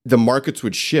 the markets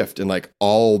would shift and like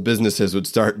all businesses would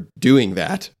start doing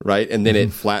that, right? And then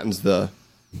it flattens the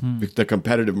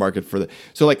competitive market for the.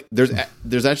 So like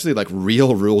there's actually like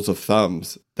real rules of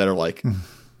thumbs that are like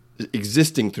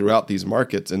existing throughout these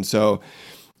markets, and so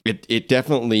it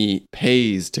definitely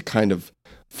pays to kind of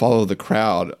follow the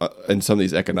crowd in some of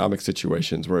these economic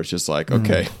situations where it's just like,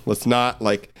 okay, let's not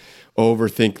like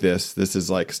overthink this. This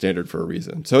is like standard for a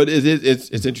reason. So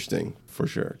it's interesting for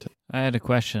sure. I had a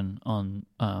question on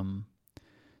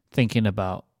thinking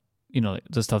about, you know,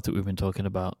 the stuff that we've been talking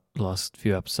about the last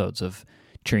few episodes of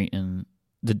treating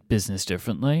the business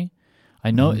differently. I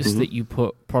noticed that you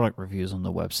put product reviews on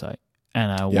the website,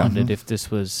 and I wondered if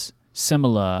this was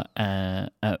similar and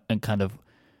kind of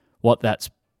what that's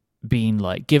been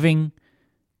like, giving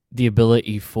the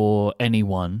ability for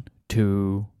anyone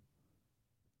to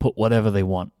put whatever they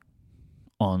want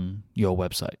on your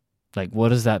website. Like,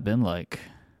 what has that been like?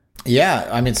 Yeah,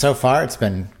 I mean, so far it's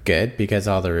been good because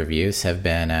all the reviews have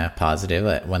been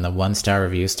positive. When the 1-star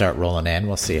reviews start rolling in,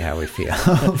 we'll see how we feel.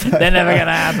 They're never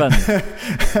gonna happen.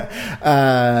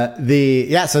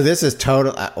 So this is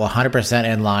total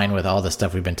 100% in line with all the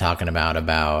stuff we've been talking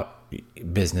about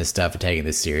business stuff and taking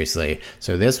this seriously.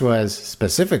 So this was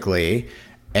specifically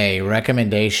a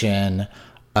recommendation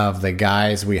of the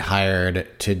guys we hired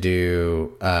to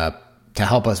do to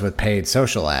help us with paid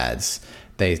social ads.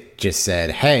 They just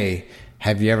said, hey,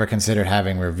 have you ever considered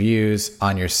having reviews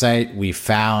on your site? We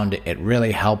found it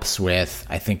really helps with,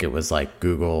 I think it was like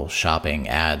Google shopping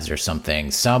ads or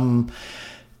something.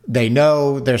 They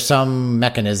know there's some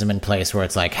mechanism in place where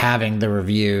it's like having the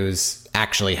reviews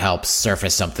actually helps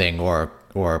surface something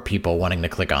or people wanting to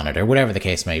click on it or whatever the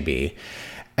case may be.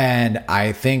 And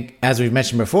I think, as we've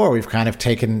mentioned before, we've kind of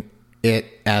taken it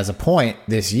as a point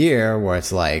this year where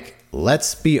it's like,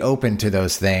 let's be open to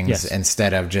those things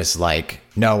instead of just like,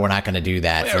 no, we're not going to do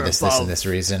that for this and this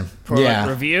reason. For like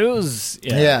reviews.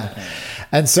 Yeah.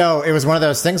 And so it was one of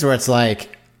those things where it's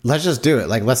like, let's just do it.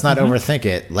 Like, let's not overthink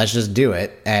it. Let's just do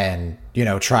it and,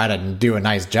 try to do a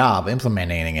nice job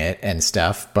implementing it and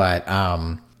stuff. But,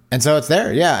 and so it's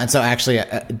there. Yeah. And so actually,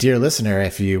 dear listener,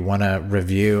 if you want to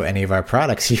review any of our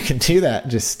products, you can do that.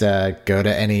 Just go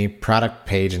to any product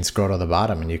page and scroll to the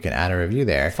bottom and you can add a review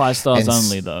there. 5 stars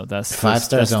only, though. That's 5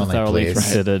 stars only, the thoroughly please.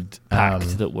 considered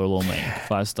pact that we'll all make.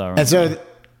 5-star only.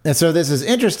 And so this is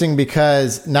interesting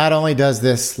because not only does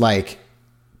this like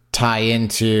tie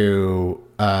into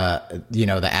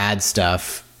the ad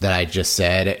stuff that I just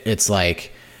said, it's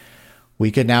like we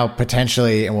could now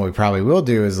potentially, and what we probably will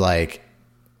do is like,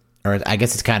 or I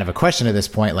guess it's kind of a question at this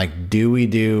point, like, do we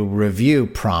do review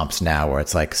prompts now where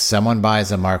it's like someone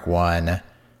buys a Mark 1,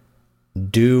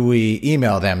 do we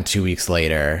email them 2 weeks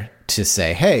later to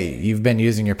say, hey, you've been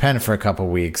using your pen for a couple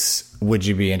weeks, would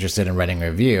you be interested in writing a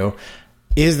review?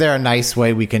 Is there a nice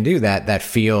way we can do that that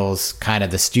feels kind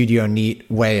of the Studio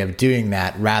Neat way of doing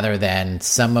that rather than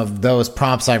some of those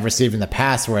prompts I've received in the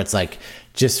past where it's like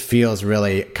just feels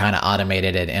really kind of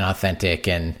automated and inauthentic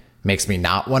and makes me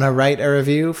not want to write a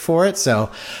review for it. So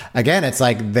again, it's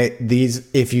like these,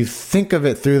 if you think of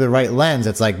it through the right lens,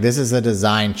 it's like this is a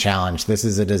design challenge. This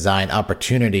is a design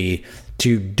opportunity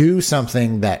to do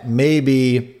something that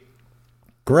maybe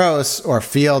gross or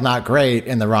feel not great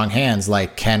in the wrong hands.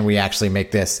 Like, can we actually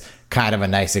make this kind of a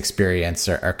nice experience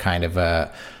or kind of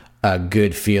a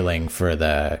good feeling for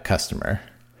the customer?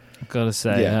 I've got to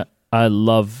say, I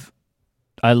love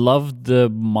the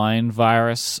mind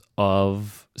virus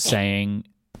of saying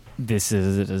this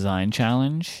is a design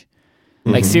challenge.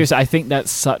 Like, seriously, I think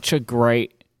that's such a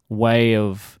great way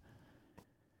of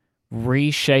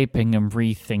reshaping and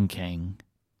rethinking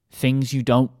things you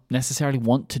don't necessarily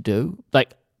want to do.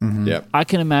 Like, I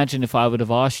can imagine if I would have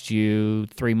asked you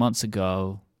 3 months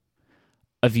ago,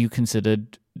 have you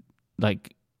considered,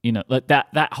 like, like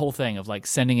that whole thing of like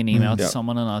sending an email to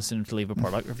someone and asking them to leave a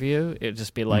product review, it'd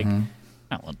just be like,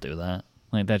 I won't do that.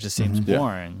 Like, that just seems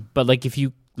boring. But like, if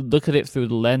you look at it through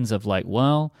the lens of like,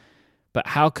 well, but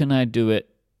how can I do it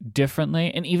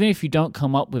differently? And even if you don't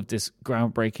come up with this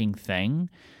groundbreaking thing,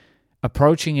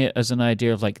 approaching it as an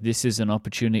idea of like, this is an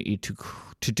opportunity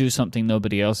to do something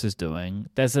nobody else is doing,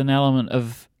 there's an element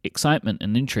of excitement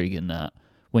and intrigue in that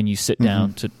when you sit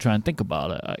down to try and think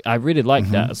about it. I really like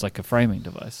that as like a framing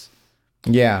device.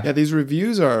 Yeah. These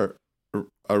reviews are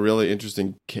a really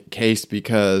interesting case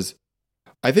because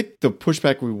I think the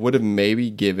pushback we would have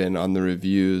maybe given on the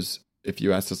reviews, if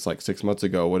you asked us like 6 months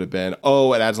ago, would have been,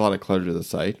 oh, it adds a lot of clutter to the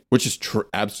site, which is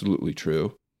absolutely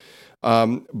true.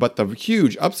 But the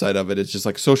huge upside of it is just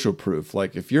like social proof.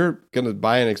 Like, if you're going to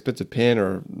buy an expensive pen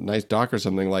or nice dock or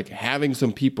something, like having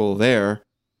some people there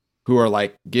who are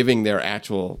like giving their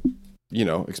actual,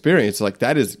 experience, like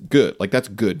that is good. Like, that's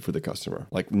good for the customer,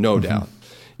 like no doubt.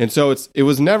 And so it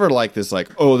was never like this, like,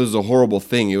 oh, this is a horrible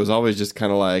thing. It was always just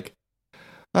kind of like,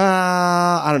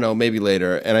 I don't know, maybe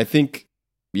later. And I think,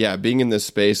 being in this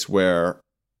space where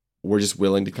we're just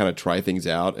willing to kind of try things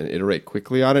out and iterate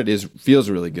quickly on it feels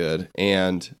really good.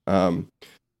 And I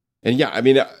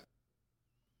mean,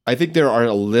 I think there are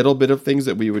a little bit of things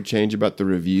that we would change about the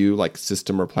review, like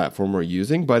system or platform we're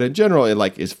using, but in general, it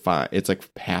like is fine. It's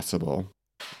like passable.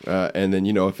 And then,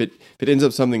 if it ends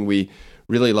up something we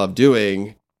really love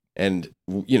doing, and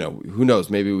who knows,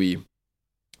 maybe we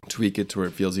tweak it to where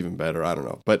it feels even better. I don't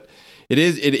know, but it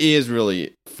is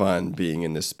really fun being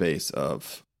in this space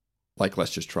of like,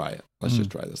 let's just try it. Let's just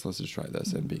try this. Let's just try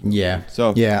this and be.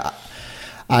 So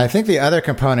I think the other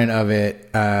component of it,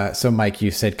 so Mike,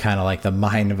 you said kind of like the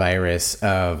mind virus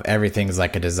of everything's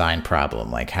like a design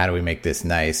problem. Like, how do we make this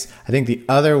nice? I think the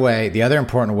other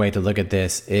important way to look at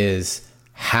this is,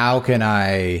 how can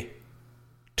I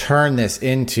turn this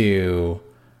into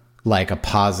like a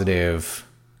positive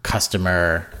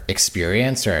customer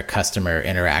experience or a customer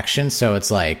interaction? So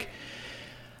it's like,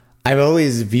 I've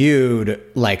always viewed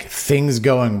like things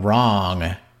going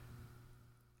wrong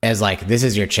as like, this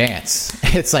is your chance.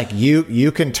 It's like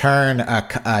you can turn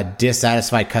a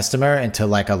dissatisfied customer into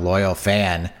like a loyal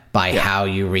fan by how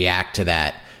you react to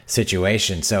that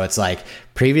situation. So it's like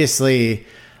previously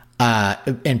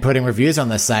in putting reviews on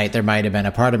the site, there might have been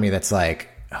a part of me that's like,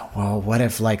 well, what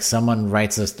if like someone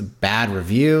writes us a bad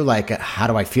review? Like, how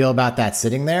do I feel about that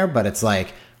sitting there? But it's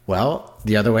like, well,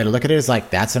 the other way to look at it is like,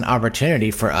 that's an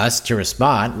opportunity for us to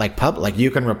respond. Like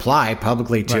you can reply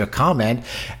publicly to a comment,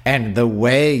 and the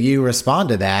way you respond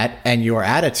to that and your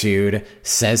attitude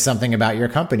says something about your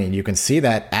company. And you can see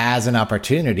that as an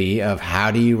opportunity of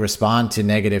how do you respond to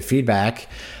negative feedback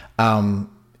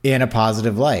in a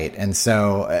positive light. And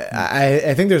so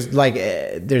I think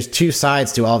there's two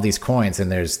sides to all these coins,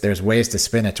 and there's ways to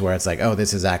spin it to where it's like, oh,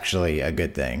 this is actually a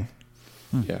good thing.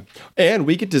 Yeah. And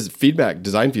we get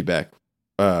design feedback,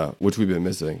 which we've been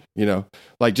missing,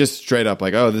 like just straight up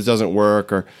like, oh, this doesn't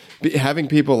work, or having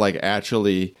people like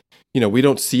actually, we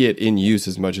don't see it in use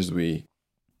as much as we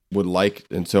would like.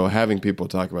 And so having people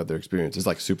talk about their experience is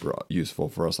like super useful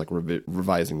for us, like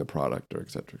revising the product or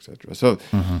et cetera, et cetera. So,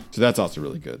 so that's also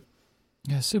really good.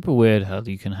 Yeah. Super weird how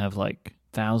you can have like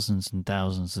thousands and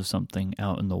thousands of something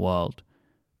out in the world,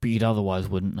 but you'd otherwise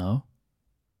wouldn't know.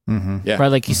 Yeah. Right,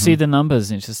 like you see the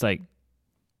numbers and it's just like,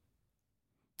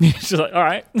 all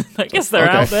right, I guess they're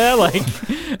out there. Like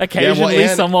occasionally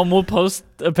someone will post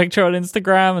a picture on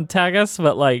Instagram and tag us,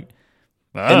 but like,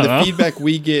 and the feedback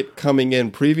we get coming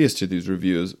in previous to these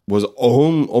reviews was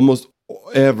almost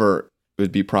ever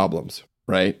would be problems,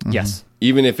 right? Yes.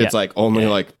 Even if it's like only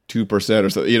like 2% or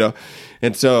so,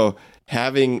 and so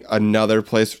having another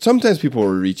place, sometimes people will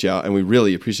reach out and we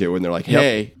really appreciate when they're like,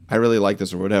 hey, I really like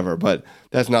this or whatever, but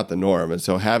that's not the norm. And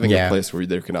so having a place where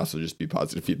there can also just be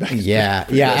positive feedback. Yeah.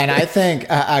 And I think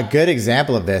a good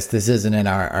example of this isn't in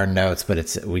our notes,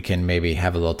 but we can maybe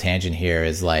have a little tangent here,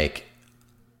 is like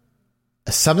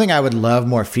something I would love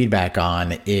more feedback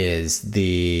on is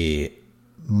the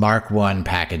Mark I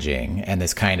packaging and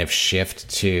this kind of shift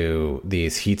to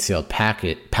these heat sealed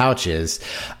pouches.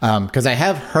 Because I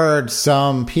have heard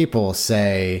some people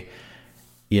say,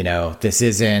 this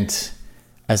isn't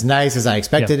as nice as I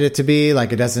expected it to be.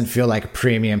 Like, it doesn't feel like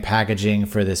premium packaging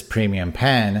for this premium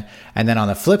pen. And then on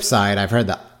the flip side, I've heard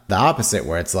the opposite,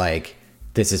 where it's like,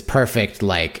 this is perfect.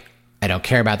 Like, I don't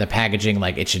care about the packaging.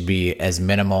 Like, it should be as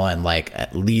minimal and like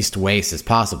at least waste as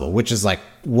possible, which is like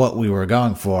what we were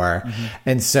going for.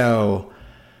 And so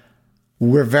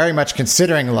we're very much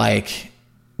considering like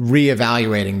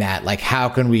reevaluating that. Like, how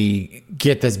can we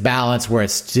get this balance where it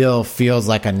still feels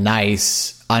like a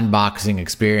nice unboxing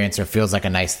experience or feels like a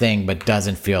nice thing, but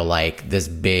doesn't feel like this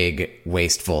big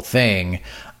wasteful thing.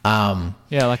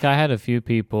 Like I had a few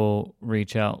people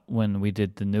reach out when we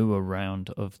did the newer round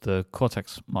of the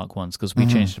Cortex Mark Ones, because we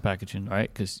changed the packaging,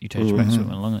 right? Because you changed the packaging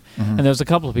along it. And there was a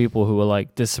couple of people who were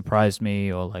like, this surprised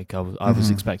me, or like I was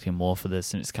expecting more for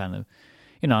this, and it's kind of,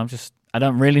 I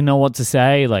don't really know what to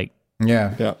say. Like,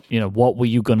 what were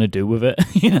you gonna do with it?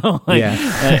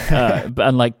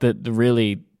 And like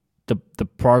the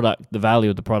product, the value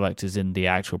of the product is in the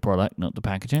actual product, not the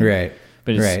packaging. Right.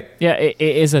 But it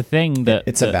is a thing that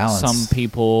it's a balance. Some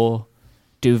people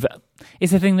do.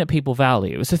 It's a thing that people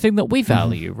value. It's a thing that we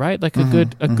value, right? Like a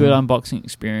good unboxing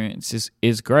experience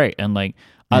is great. And like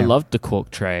I loved the cork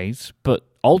trays, but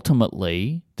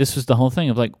ultimately this was the whole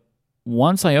thing of like,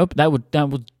 once I opened I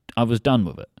was done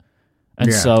with it.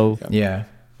 And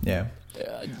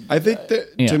I think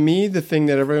that to me, the thing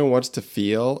that everyone wants to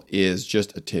feel is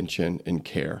just attention and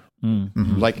care.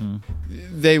 Like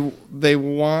they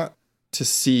want to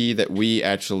see that we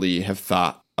actually have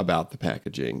thought about the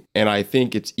packaging. And I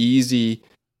think it's easy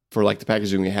for like the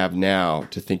packaging we have now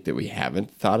to think that we haven't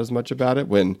thought as much about it,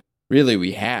 when really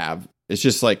we have. It's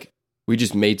just like we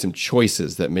just made some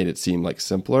choices that made it seem like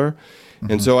simpler.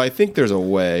 And so I think there's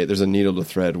a needle to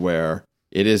thread where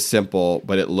it is simple,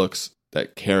 but it looks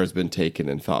that care has been taken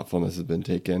and thoughtfulness has been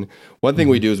taken. One thing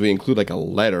we do is we include like a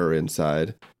letter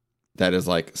inside that is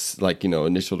like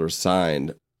initialed or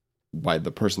signed by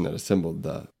the person that assembled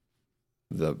the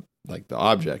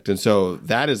object. And so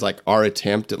that is like our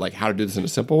attempt at like how to do this in a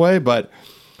simple way, but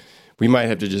we might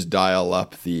have to just dial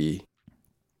up the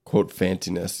quote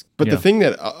fanciness. But the thing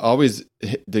that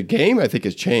the game I think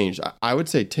has changed. I would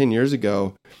say 10 years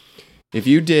ago, if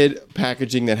you did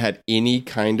packaging that had any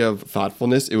kind of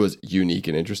thoughtfulness, it was unique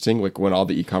and interesting, like when all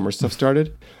the e-commerce stuff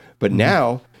started. But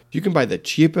now you can buy the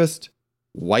cheapest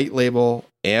white label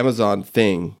Amazon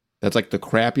thing that's like the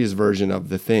crappiest version of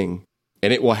the thing,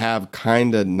 and it will have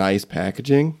kind of nice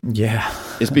packaging. Yeah.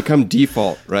 It's become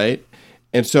default, right?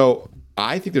 And so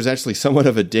I think there's actually somewhat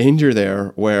of a danger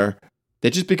there where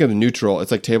it just becomes neutral.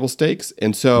 It's like table stakes.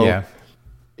 And so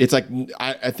it's like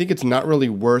I think it's not really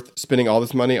worth spending all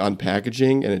this money on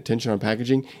packaging and attention on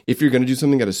packaging if you're going to do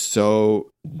something that is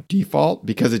so default,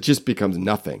 because it just becomes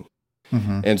nothing.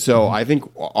 And so I think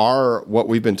what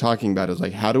we've been talking about is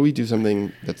like, how do we do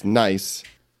something that's nice,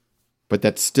 but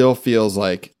that still feels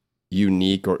like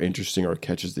unique or interesting or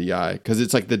catches the eye? Because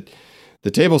it's like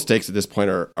the table stakes at this point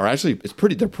are actually it's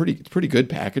pretty good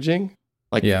packaging.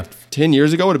 Like 10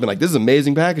 years ago, it would have been like, this is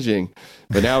amazing packaging.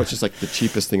 But now it's just like the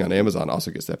cheapest thing on Amazon also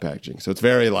gets that packaging. So it's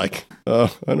very like,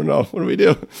 oh, I don't know. What do we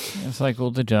do? It's like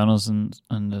all the journals and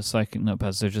the psychic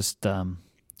notepads, they're just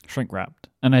shrink wrapped.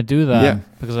 And I do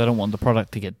that because I don't want the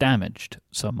product to get damaged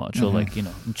so much. Or like,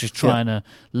 I'm just trying to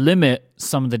limit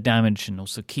some of the damage and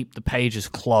also keep the pages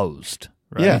closed.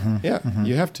 Right?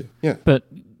 You have to. Yeah. But,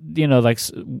 like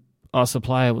our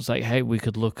supplier was like, hey, we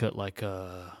could look at like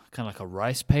a kind of like a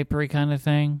rice papery kind of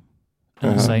thing.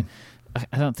 And it's like,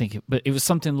 I don't think it, but it was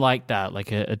something like that,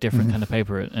 like a different kind of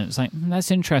paper. And it's like,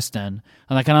 that's interesting.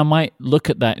 And I might look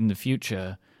at that in the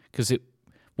future because it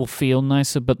will feel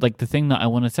nicer. But like the thing that I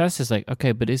want to test is like,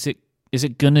 okay, but is it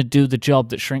going to do the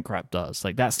job that shrink wrap does?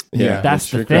 Like that's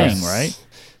the thing, right?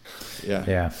 Yeah.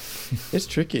 Yeah. It's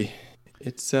tricky.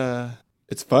 It's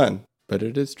fun, but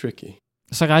it is tricky.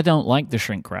 It's like I don't like the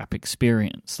shrink wrap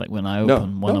experience. Like when I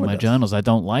open one of my journals, I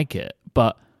don't like it.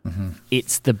 But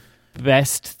it's the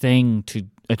best thing to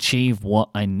achieve what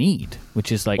I need,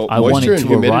 which is like I want it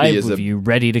to arrive with you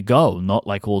ready to go, not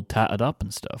like all tattered up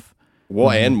and stuff.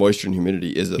 Well, and moisture and humidity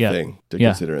is a thing to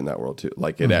consider in that world too.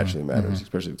 Like it actually matters,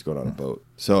 especially if it's going on a boat.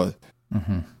 So,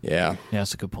 yeah,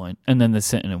 that's a good point. And then they're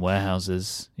sitting in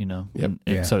warehouses,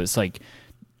 so it's like.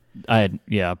 I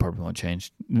probably won't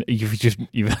change. You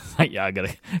like, I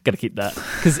gotta keep that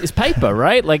because it's paper,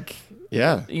 right? Like,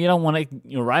 you don't want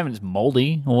to arrive and it's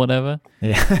moldy or whatever.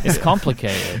 Yeah, it's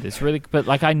complicated. It's really, but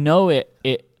like I know it.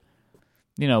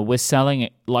 We're selling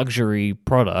luxury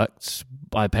products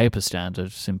by paper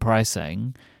standards in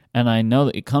pricing, and I know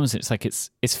that it comes. It's like it's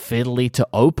fiddly to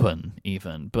open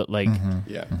even, but like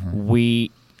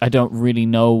I don't really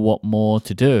know what more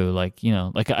to do. Like,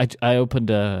 I opened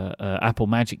a Apple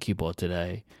Magic Keyboard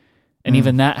today, and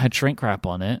even that had shrink wrap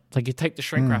on it. Like, you take the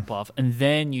shrink wrap off, and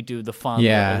then you do the fun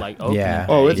little, like, opening. Yeah.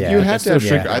 Oh, you have to have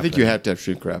shrink wrap. I think you have to have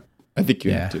shrink wrap. I think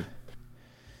you have to.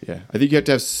 Yeah. I think you have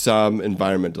to have some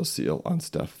environmental seal on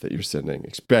stuff that you're sending,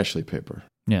 especially paper.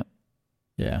 Yeah.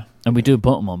 Yeah. And we do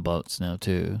put them on boats now,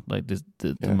 too. Like,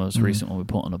 the most recent one we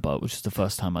put on a boat, which is the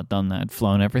first time I'd done that. I'd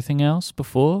flown everything else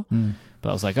before. But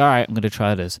I was like, all right, I'm going to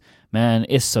try this. Man,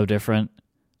 it's so different.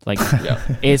 Like,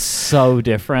 it's so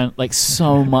different. Like,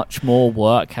 so much more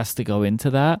work has to go into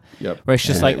that. Where it's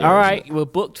just like, all right, we're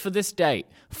booked for this date.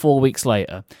 4 weeks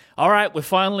later. All right, we're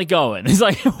finally going. It's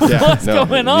like, what's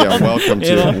going on?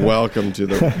 Yeah, welcome to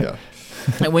the...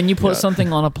 And when you put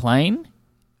something on a plane,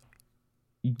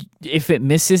 if it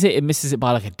misses it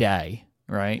by like a day.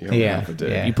 Right?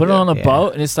 You put it on a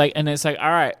boat, and it's like, all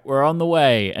right, we're on the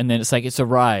way, and then it's like it's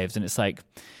arrived, and it's like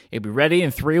it'll be ready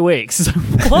in 3 weeks.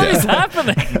 What is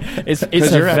happening? It's a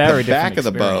very different back of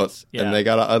the boat, and they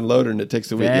got to unload it, and it takes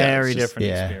a week. Very different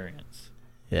experience.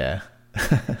 Yeah.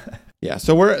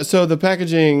 So the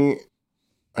packaging.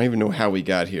 I don't even know how we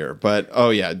got here, but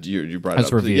you brought it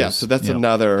up. Reviews. Yeah, so that's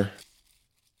another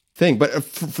thing. But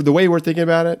for the way we're thinking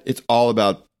about it, it's all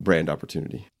about brand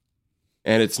opportunity.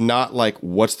 And it's not like,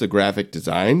 what's the graphic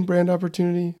design brand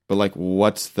opportunity, but like,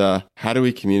 how do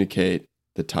we communicate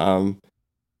the Tom,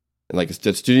 and like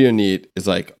the Studio Neat is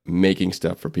like making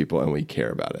stuff for people and we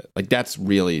care about it. Like that's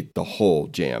really the whole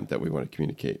jam that we want to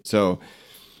communicate. So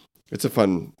it's a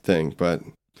fun thing, but,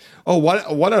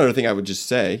 one other thing I would just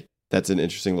say, that's an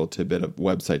interesting little tidbit of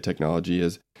website technology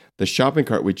is the shopping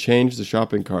cart. We changed the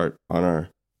shopping cart on our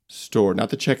store, not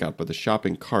the checkout, but the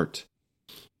shopping cart.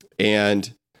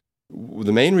 And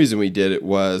the main reason we did it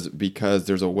was because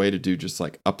there's a way to do just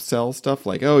like upsell stuff.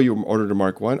 Like, you ordered a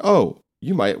Mark 1. Oh,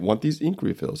 you might want these ink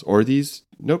refills or these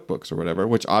notebooks or whatever,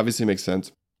 which obviously makes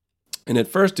sense. And at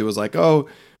first it was like,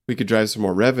 we could drive some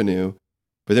more revenue.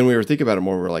 But then we were thinking about it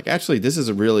more. We were like, actually, this is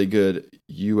a really good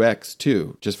UX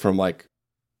too. Just from like,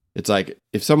 it's like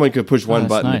if someone could push one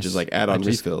button, which is like add on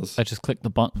refills. I just clicked the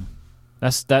button.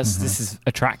 This is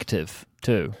attractive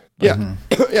too. Yeah.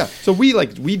 Yeah. So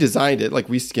we designed it, like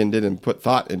we skinned it and put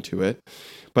thought into it.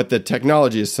 But the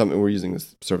technology is something we're using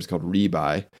this service called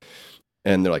Rebuy.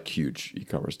 And they're like huge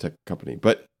e-commerce tech company.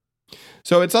 But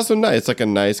so it's also nice. It's like a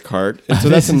nice cart. And so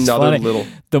that's another little.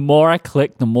 The more I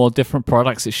click, the more different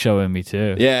products it's showing me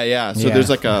too. Yeah. So there's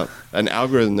like an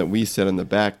algorithm that we set in the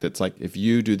back that's like, if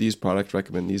you do these products,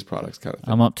 recommend these products kind of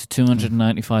thing. I'm up to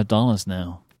 $295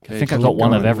 now. Okay, I think I got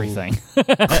one of everything.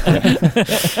 That's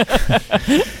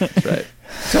right.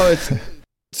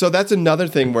 So that's another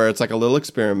thing where it's like a little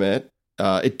experiment.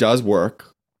 It does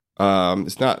work.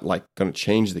 It's not like going to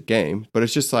change the game, but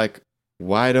it's just like,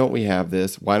 why don't we have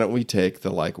this? Why don't we take the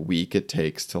like week it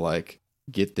takes to like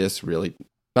get this really,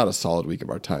 not a solid week of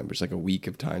our time, but it's like a week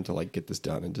of time to like get this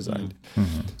done and designed.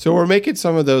 Mm-hmm. So we're making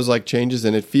some of those like changes,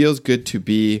 and it feels good to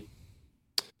be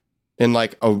in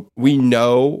like we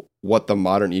know what the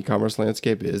modern e-commerce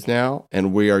landscape is now,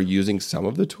 and we are using some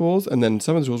of the tools, and then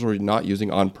some of the tools we're not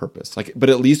using on purpose. Like, but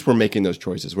at least we're making those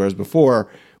choices. Whereas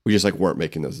before, we just like weren't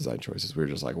making those design choices. We were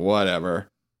just like, whatever.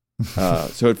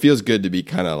 So it feels good to be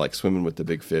kind of like swimming with the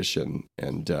big fish and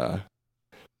kind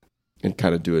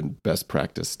of doing best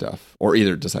practice stuff, or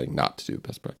either deciding not to do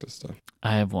best practice stuff.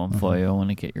 I have one for you. I want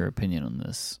to get your opinion on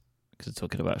this because it's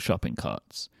talking about shopping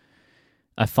carts.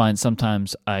 I find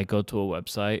sometimes I go to a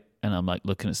website and I'm like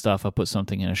looking at stuff. I put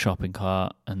something in a shopping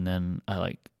cart and then I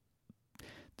like,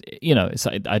 it's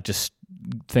like I just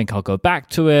think I'll go back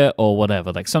to it or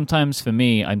whatever. Like sometimes for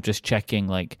me, I'm just checking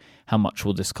like how much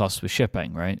will this cost with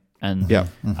shipping, right? And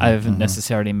I haven't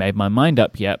necessarily made my mind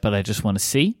up yet, but I just want to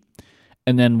see.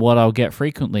 And then what I'll get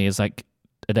frequently is like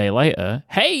a day later,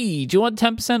 hey, do you want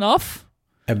 10% off?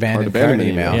 Abandoned cart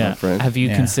email. Yeah. Friend. Have you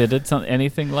considered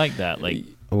anything like that? Like,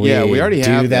 we already do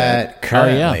have that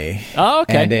currently. Oh,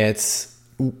 okay. And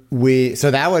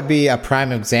so that would be a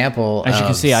prime example. As you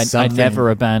can see, I something-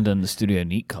 never abandoned the Studio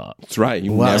Neat cart. That's right.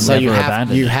 You Well, never so you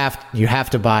abandoned have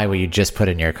to buy what you just put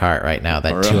in your cart right now,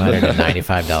 that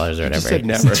 $295 or whatever. said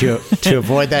never. To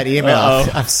avoid that email.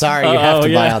 I'm sorry, you have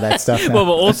to buy all that stuff now. Well,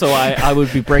 but also I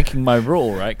would be breaking my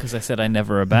rule, right? Because I said I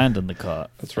never abandoned the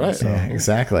cart. That's right. Yeah,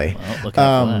 exactly. Well, look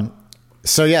out for that.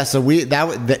 So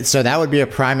that would be a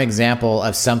prime example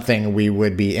of something we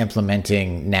would be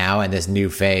implementing now in this new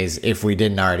phase if we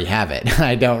didn't already have it.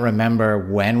 I don't remember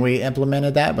when we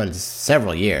implemented that, but it's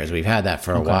several years. We've had that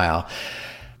for a while.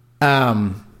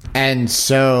 And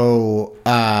so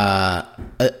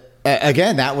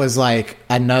again, that was like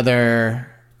another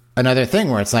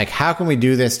thing where it's like, how can we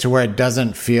do this to where it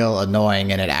doesn't feel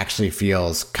annoying and it actually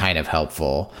feels kind of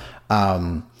helpful?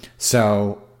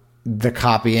 So the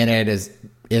copy in it is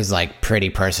like pretty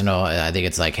personal. I think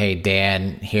it's like, hey,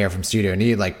 Dan here from Studio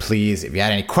Need, like, please, if you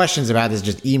had any questions about this,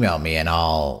 just email me and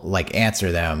I'll like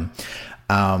answer them.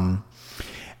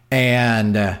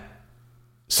 And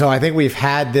so I think we've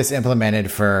had this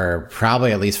implemented for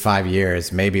probably at least 5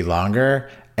 years, maybe longer.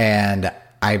 And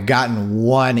I've gotten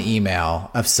one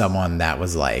email of someone that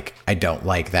was like, I don't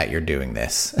like that you're doing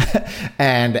this.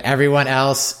 And everyone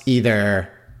else either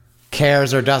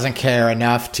cares or doesn't care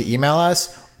enough to email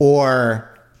us,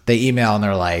 or they email and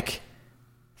they're like,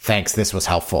 thanks, this was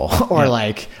helpful. Or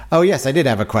like, oh yes, I did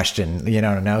have a question,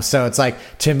 no. So it's like,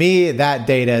 to me, that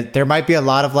data, there might be a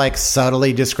lot of like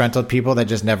subtly disgruntled people that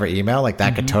just never email. Like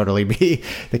that could totally be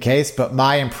the case. But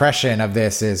my impression of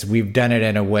this is we've done it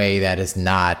in a way that is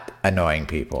not annoying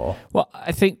people. Well,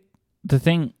 I think the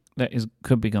thing that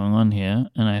could be going on here,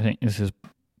 and I think this is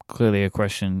clearly a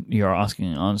question you're asking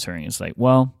and answering, is like,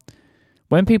 well,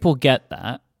 when people get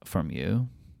that from you,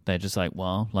 they're just like,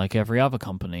 well, like every other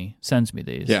company sends me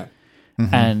these. Yeah.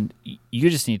 And you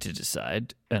just need to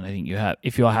decide, and I think you have,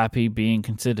 if you're happy being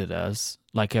considered as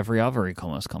like every other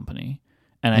e-commerce company.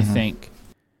 And I think,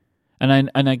 and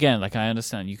again, like I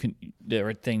understand there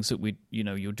are things that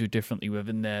you'll do differently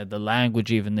within the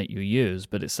language even that you use,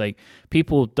 but it's like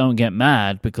people don't get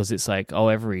mad because it's like, oh,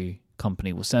 every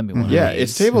company will send me one of these. Yeah,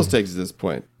 it's table stakes at this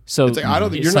point. So it's like, I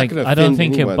don't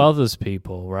think anyone. it bothers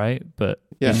people, right? But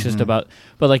it's just about.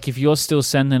 But like, if you're still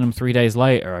sending them 3 days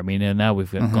later, I mean, and now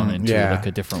we've gone into like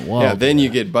a different world. Yeah, then you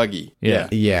get buggy.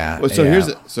 Yeah. Well,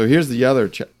 here's the other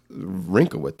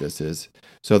wrinkle with this is,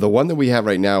 so the one that we have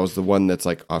right now is the one that's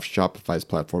like off Shopify's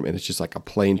platform, and it's just like a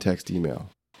plain text email.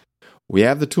 We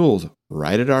have the tools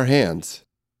right at our hands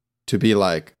to be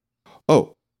like,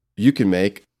 oh, you can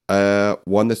make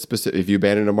one that's specific. If you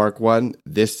abandon a Mark 1,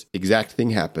 this exact thing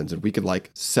happens, and we could like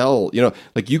sell,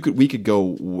 like we could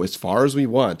go as far as we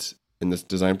want in this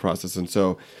design process. And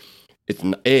so it's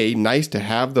nice to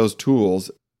have those tools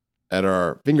at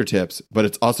our fingertips, but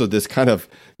it's also this kind of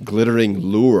glittering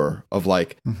lure of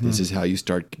like, this is how you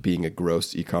start being a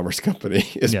gross e-commerce company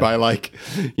is by like,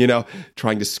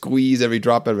 trying to squeeze every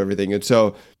drop out of everything. And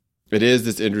so it is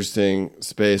this interesting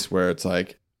space where it's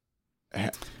like,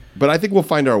 but I think we'll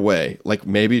find our way. Like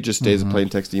maybe it just stays a plain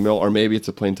text email, or maybe it's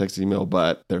a plain text email,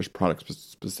 but there's product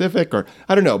specific, or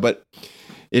I don't know. But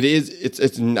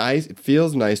it's nice. It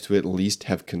feels nice to at least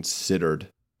have considered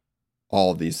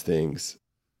all these things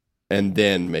and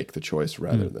then make the choice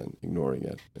rather than ignoring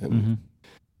it. And,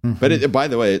 but by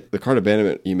the way, the cart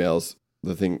abandonment emails,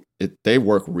 they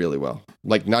work really well.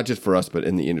 Like not just for us, but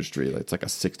in the industry. It's like a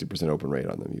 60% open rate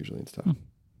on them usually and stuff.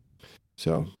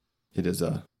 So it is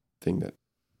a thing that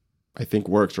I think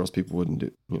works, or else people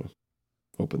wouldn't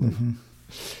open them.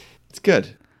 It's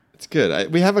good. It's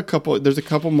good. We have there's a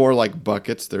couple more like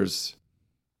buckets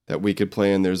that we could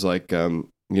play in. There's like,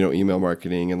 email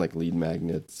marketing and like lead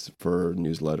magnets for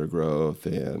newsletter growth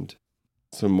and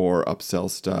some more upsell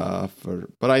stuff.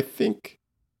 But I think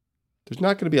there's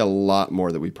not going to be a lot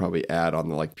more that we probably add on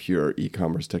the like pure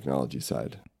e-commerce technology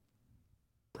side.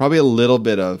 Probably a little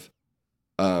bit of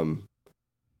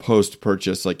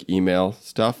post-purchase like email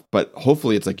stuff, but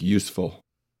hopefully it's like useful,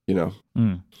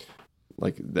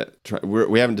 like that.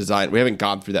 We haven't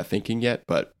gone through that thinking yet,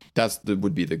 but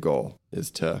would be the goal,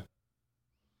 is to,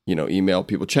 email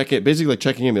people, check it, basically like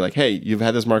checking in, be like, hey, you've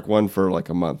had this Mark 1 for like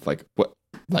a month. Like what,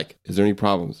 like, is there any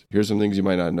problems? Here's some things you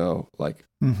might not know. Like,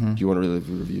 do you want to really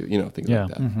review, things like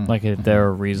that. Like if there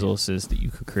are resources that you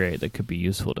could create that could be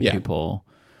useful to people,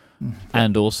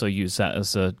 and also use that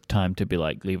as a time to be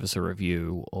like, leave us a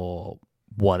review or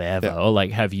whatever. Or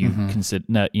like, have you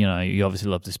considered, you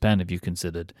obviously love this pen. Have you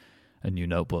considered a new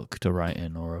notebook to write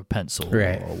in, or a pencil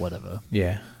or whatever?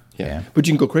 Yeah. But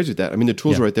you can go crazy with that. I mean, the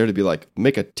tools are right there to be like,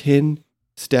 make a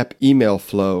 10-step email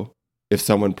flow if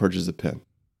someone purchases a pen,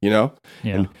 Yeah.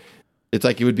 And it's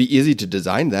like, it would be easy to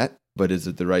design that, but is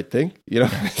it the right thing?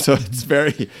 So it's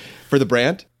very, for the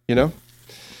brand,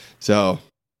 So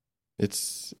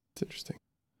it's interesting.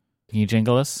 Can you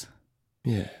jingle us?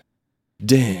 Yeah.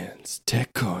 Dan's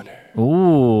Tech Corner.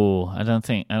 Ooh, I don't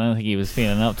think he was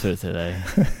feeling up to it today.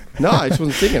 No, I just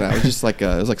wasn't thinking that. It was just like it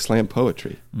was like slam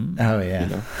poetry. Oh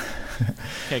yeah.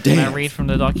 Okay, can I read from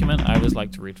the document? I always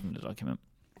like to read from the document.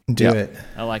 Do it.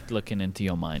 I like looking into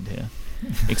your mind here.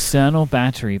 External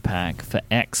battery pack for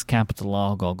X capital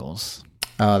R goggles.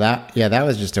 Oh, that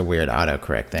was just a weird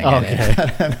autocorrect thing. Okay.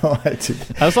 I don't know what to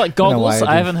do. I was like, goggles?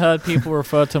 I haven't heard people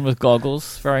refer to them as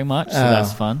goggles very much, so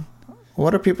that's fun.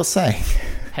 What are people saying?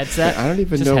 Headset? I don't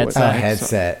even Just know headset. what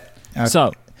headset. Okay.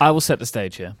 So, I will set the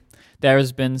stage here. There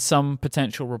has been some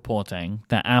potential reporting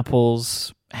that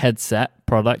Apple's headset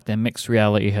product, their mixed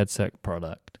reality headset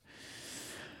product,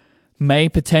 may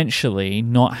potentially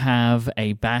not have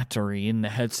a battery in the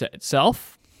headset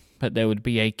itself, but there would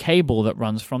be a cable that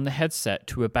runs from the headset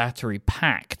to a battery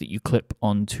pack that you clip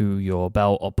onto your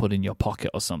belt or put in your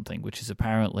pocket or something, which is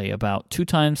apparently about 2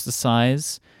 times the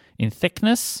size in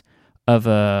thickness of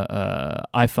a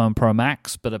iPhone Pro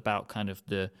Max, but about kind of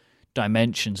the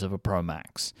dimensions of a Pro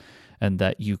Max, and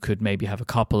that you could maybe have a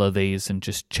couple of these and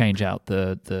just change out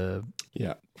the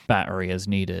battery as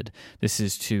needed. This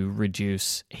is to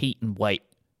reduce heat and weight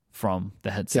from the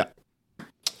headset. Yeah.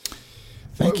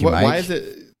 Thank you, Mike. Why is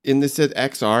it in this said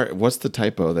XR? What's the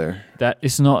typo there? That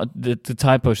is not the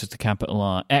typo is just a capital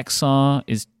R. XR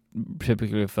is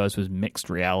typically refers to as mixed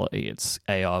reality. It's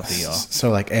AR VR. So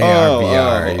like AR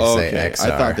VR, you say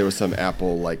XR. I thought there was some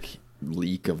Apple like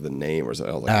leak of the name or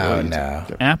something. Like, no.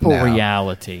 Apple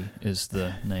Reality is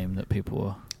the name that people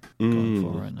are going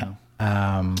for right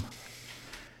now.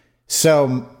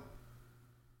 So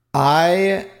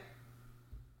I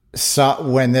saw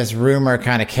when this rumor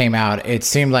kind of came out, it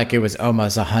seemed like it was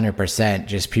almost 100%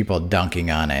 just people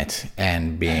dunking on it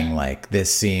and being like,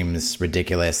 this seems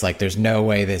ridiculous. Like, there's no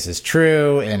way this is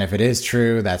true. And if it is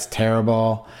true, that's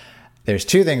terrible. There's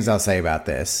 2 things I'll say about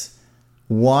this.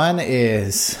 One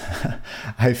is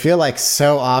I feel like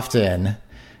so often,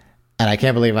 and I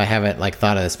can't believe I haven't like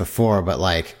thought of this before, but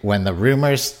like when the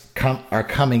rumors are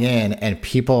coming in and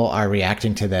people are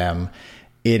reacting to them,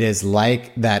 it is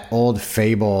like that old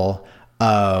fable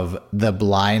of the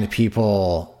blind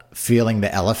people feeling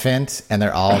the elephant and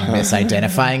they're all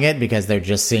misidentifying it because they're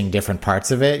just seeing different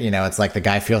parts of it. It's like the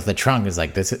guy feels the trunk is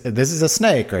like, this is a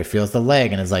snake, or he feels the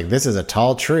leg and is like, this is a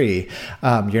tall tree.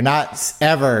 You're not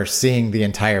ever seeing the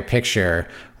entire picture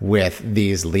with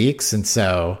these leaks. And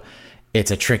so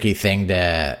it's a tricky thing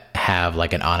to have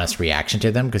like an honest reaction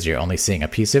to them because you're only seeing a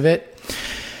piece of it.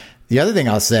 The other thing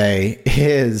I'll say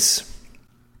is,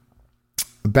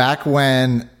 back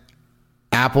when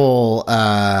Apple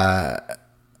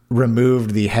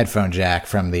removed the headphone jack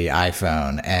from the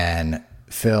iPhone and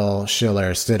Phil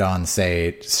Schiller stood on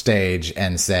stage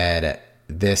and said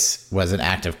this was an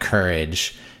act of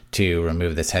courage to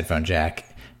remove this headphone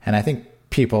jack. And I think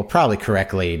people probably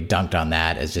correctly dunked on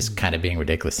that as just kind of being a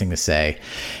ridiculous thing to say.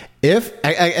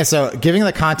 So giving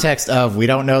the context of, we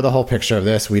don't know the whole picture of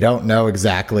this. We don't know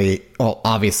exactly, well,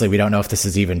 obviously we don't know if this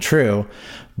is even true,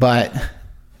 but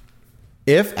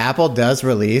if Apple does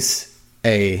release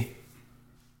a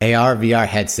AR VR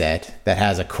headset that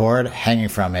has a cord hanging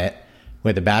from it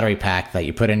with a battery pack that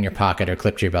you put in your pocket or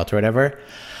clip to your belt or whatever,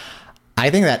 I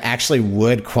think that actually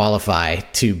would qualify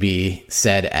to be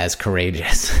said as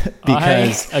courageous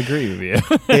because I agree with you.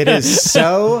 it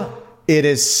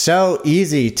is so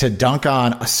easy to dunk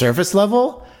on a surface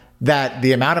level that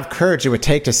the amount of courage it would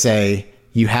take to say,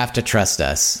 you have to trust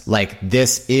us. Like,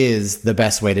 this is the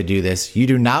best way to do this. You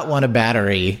do not want a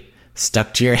battery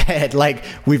stuck to your head. Like,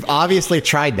 we've obviously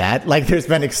tried that. Like, there's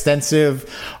been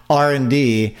extensive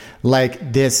R&D.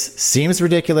 Like, this seems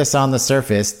ridiculous on the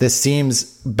surface. This seems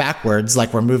backwards.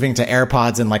 Like, we're moving to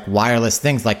AirPods and like wireless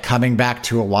things, like coming back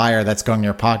to a wire that's going in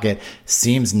your pocket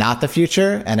seems not the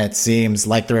future. And it seems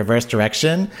like the reverse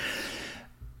direction.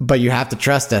 But you have to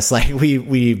trust us. Like,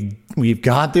 we've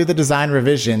gone through the design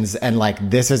revisions, and like,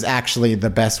 this is actually the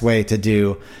best way to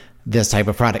do this type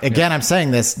of product. Again, I'm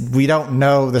saying this, we don't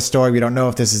know the story. We don't know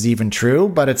if this is even true,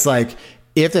 but it's like,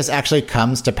 if this actually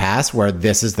comes to pass where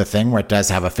this is the thing where it does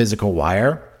have a physical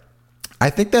wire, I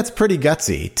think that's pretty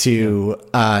gutsy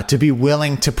to be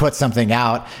willing to put something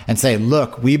out and say,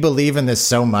 look, we believe in this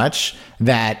so much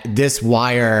that this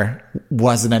wire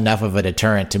wasn't enough of a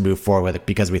deterrent to move forward with it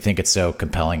because we think it's so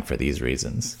compelling for these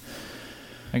reasons.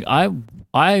 Like,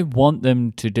 I want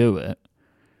them to do it.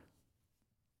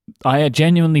 I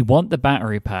genuinely want the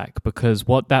battery pack, because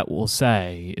what that will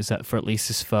say is that for at least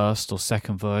this first or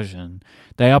second version,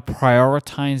 they are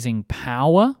prioritizing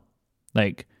power,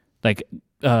 not like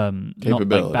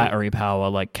battery power,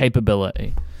 like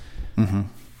capability. Mm-hmm.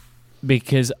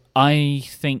 Because I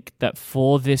think that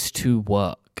for this to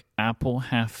work, Apple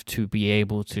have to be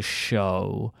able to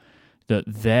show that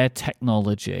their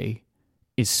technology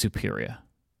is superior.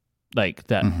 Like,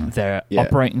 that their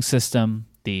operating system,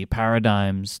 the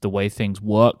paradigms, the way things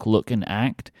work, look, and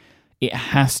act, it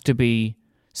has to be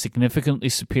significantly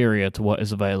superior to what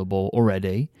is available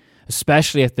already,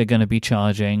 especially if they're going to be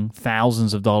charging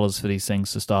thousands of dollars for these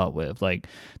things to start with. Like,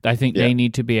 I think they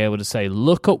need to be able to say,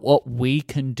 look at what we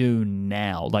can do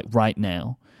now, like right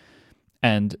now.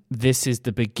 And this is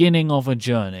the beginning of a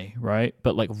journey, right?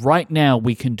 But like right now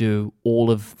we can do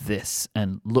all of this,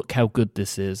 and look how good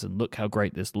this is, and look how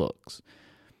great this looks.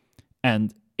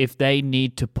 And if they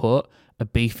need to put a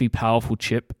beefy, powerful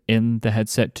chip in the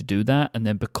headset to do that, and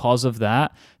then because of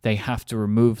that, they have to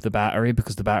remove the battery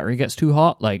because the battery gets too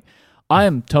hot, like, I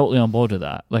am totally on board with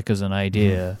that, like, as an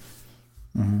idea.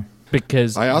 Mm-hmm.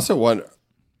 Because I also want,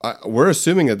 we're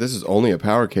assuming that this is only a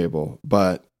power cable,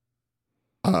 but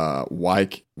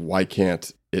why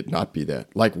can't it not be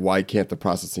that? Like, why can't the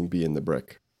processing be in the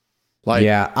brick? Like,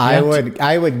 I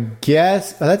would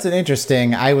guess. Well, that's an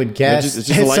interesting. I would guess it's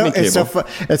just a lightning cable.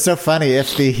 It's so funny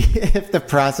if the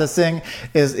processing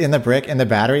is in the brick and the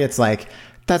battery. It's like,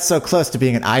 that's so close to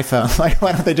being an iPhone. Like,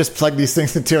 why don't they just plug these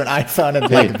things into an iPhone and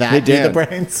be the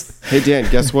brains? Hey Dan,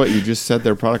 guess what? You just set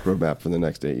their product roadmap for the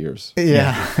next 8 years.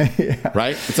 Yeah.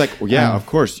 Right? It's like, well, of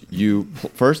course.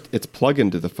 First it's plug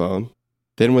into the phone.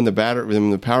 Then when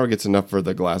the power gets enough for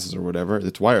the glasses or whatever,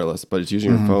 it's wireless, but it's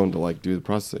using your phone to like do the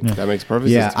processing. That makes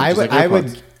perfect sense.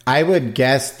 I would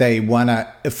guess they want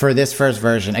to, for this first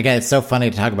version. Again, it's so funny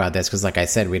to talk about this because, like I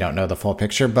said, we don't know the full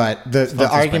picture. But the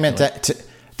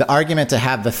argument to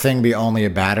have the thing be only a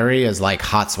battery is like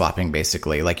hot swapping,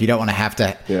 basically. Like, you don't want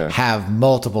to have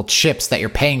multiple chips that you're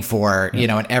paying for, in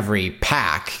every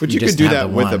pack. But you could do that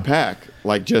with a pack,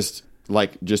 like just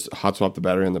hot swap the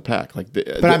battery in the pack.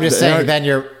 But I'm just saying,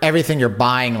 then everything you're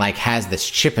buying like has this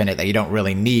chip in it that you don't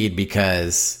really need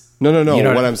because. No.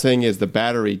 What I'm saying is the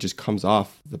battery just comes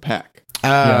off the pack.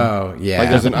 Oh, yeah. Like,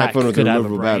 there's an iPhone with a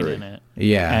removable battery in it.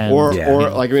 Yeah. Or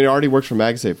it already works for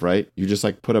MagSafe, right? You just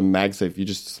like put a MagSafe, you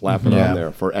just slap it on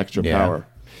there for extra power.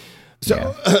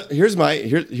 So here's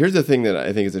the thing that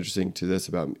I think is interesting to this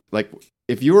about, like,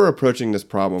 if you were approaching this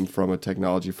problem from a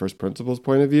technology first principles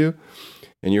point of view,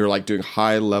 and you're like doing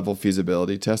high level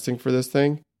feasibility testing for this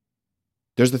thing,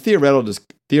 there's the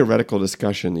theoretical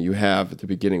discussion that you have at the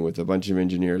beginning with a bunch of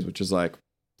engineers, which is like,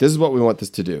 this is what we want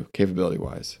this to do, capability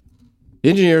wise. The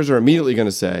engineers are immediately going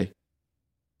to say,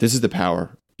 this is the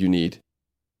power you need.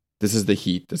 This is the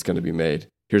heat that's going to be made.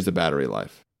 Here's the battery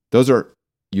life.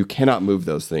 You cannot move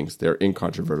those things. They're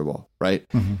incontrovertible, right?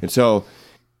 Mm-hmm. And so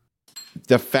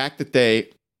the fact that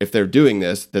if they're doing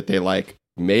this, that they like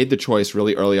made the choice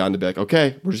really early on to be like,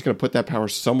 okay, we're just going to put that power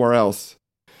somewhere else.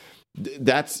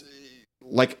 That's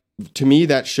like, to me,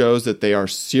 that shows that they are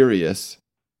serious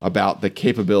about the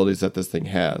capabilities that this thing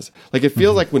has. Like, it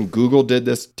feels like when Google did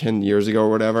this 10 years ago or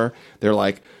whatever, they're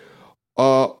like,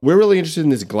 we're really interested in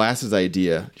this glasses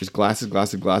idea, just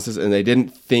glasses, and they didn't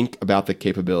think about the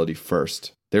capability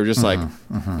first. They were just like,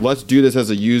 let's do this as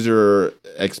a user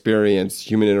experience,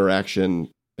 human interaction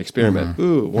experiment.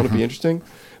 Ooh, won't it be interesting?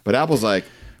 But Apple's like,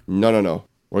 no.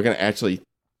 We're going to actually,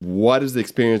 what is the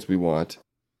experience we want?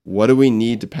 What do we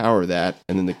need to power that?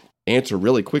 And then the answer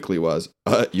really quickly was,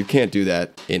 you can't do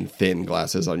that in thin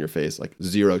glasses on your face, like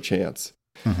zero chance.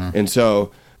 And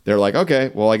so they're like,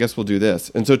 okay, well, I guess we'll do this.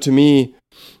 And so to me,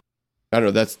 I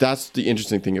don't know. That's the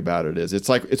interesting thing about it is it's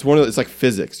like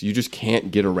physics. You just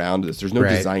can't get around this. There's no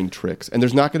design tricks, and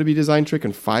there's not going to be a design trick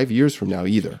in 5 years from now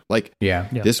either. Like,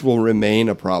 this will remain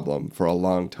a problem for a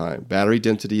long time. Battery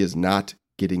density is not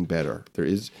getting better. There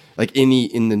is like any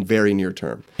in the very near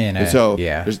term,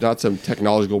 there's not some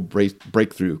technological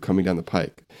breakthrough coming down the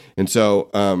pike. And so,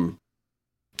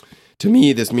 to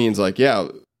me, this means like,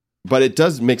 but it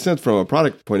does make sense from a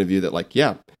product point of view that like,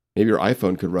 maybe your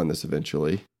iPhone could run this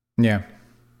eventually. Yeah.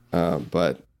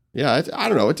 But I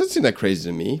don't know. It doesn't seem that crazy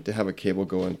to me to have a cable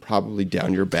going probably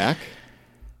down your back.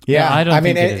 Yeah, I don't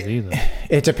think it is either.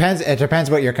 It depends. It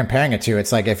depends what you're comparing it to.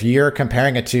 It's like if you're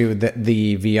comparing it to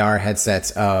the VR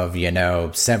headsets of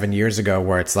 7 years ago,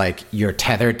 where it's like you're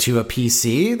tethered to a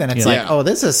PC, then it's like, oh,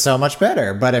 this is so much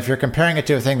better. But if you're comparing it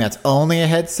to a thing that's only a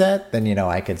headset, then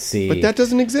I could see. But that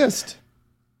doesn't exist.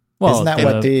 Well, isn't that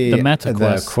what the Meta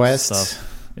the Quest stuff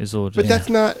is all? But that's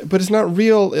not. But it's not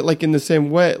real. Like in the same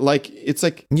way. Like it's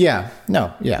like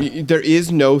there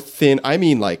is no thin. I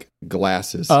mean, like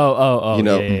glasses.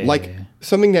 Oh.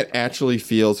 Something that actually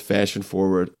feels fashion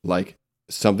forward, like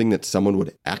something that someone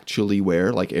would actually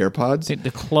wear, like AirPods. I think the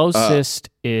closest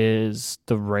is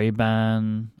the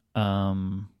Ray-Ban,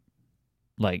 but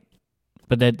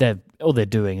they're all they're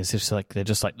doing is just like they're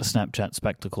just like the Snapchat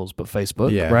spectacles, but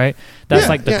Facebook, right? That's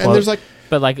like the and there's like,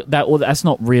 but like that. Well, that's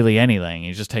not really anything.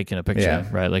 You're just taking a picture,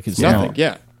 right? Like it's nothing.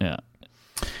 Yeah.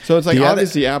 So it's like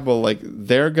obviously Apple, like if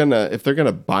they're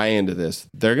gonna buy into this,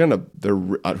 they're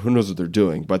who knows what they're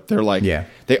doing, but they're like,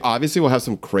 they obviously will have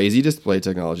some crazy display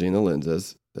technology in the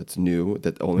lenses that's new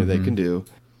that only they can do,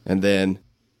 and then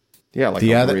like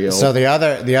the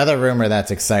other rumor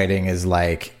that's exciting is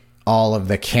like all of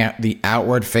the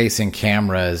outward facing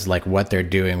cameras, like what they're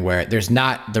doing, where there's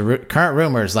not current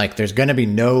rumors like there's going to be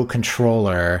no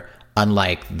controller.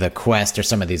 Unlike the Quest or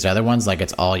some of these other ones, like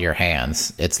it's all your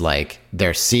hands. It's like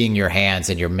they're seeing your hands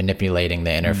and you're manipulating the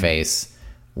interface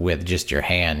with just your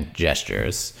hand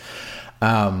gestures.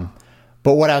 But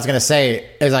what I was going to say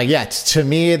is like, to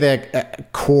me, the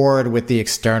cord with the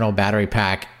external battery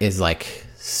pack is like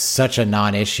such a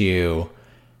non-issue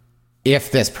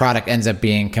if this product ends up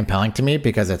being compelling to me,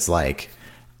 because it's like,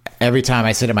 every time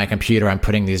I sit at my computer, I'm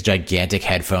putting these gigantic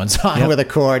headphones on with a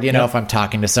cord. If I'm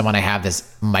talking to someone, I have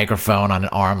this microphone on an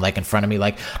arm, like in front of me.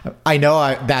 Like, I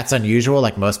know that's unusual.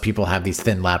 Like most people have these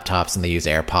thin laptops and they use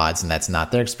AirPods, and that's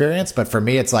not their experience. But for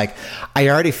me, it's like I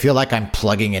already feel like I'm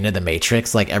plugging into the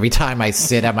Matrix. Like every time I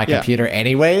sit at my computer,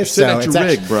 anyway. So it's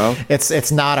rig, bro.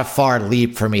 It's not a far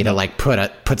leap for me to like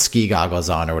put ski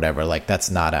goggles on or whatever. Like that's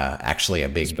not actually a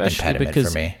big impediment for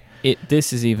me.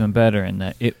 This is even better in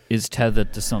that it is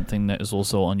tethered to something that is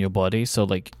also on your body. So,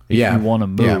 like, if you want to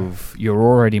move, you're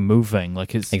already moving.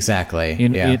 Like, it's exactly.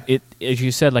 It as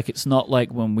you said, like, it's not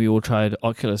like when we all tried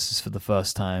Oculuses for the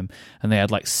first time, and they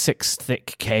had like 6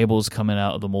 thick cables coming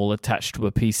out of them, all attached to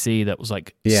a PC that was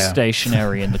like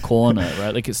stationary in the corner,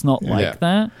 right? Like, it's not like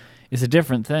that. It's a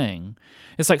different thing.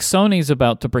 It's like Sony's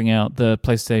about to bring out the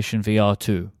PlayStation VR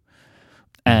 2,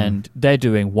 and they're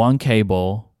doing one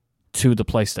cable to the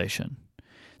PlayStation.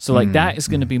 So like that is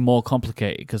going to be more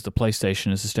complicated because the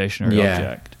PlayStation is a stationary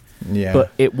object. Yeah.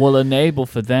 But it will enable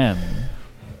for them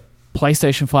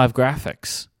PlayStation 5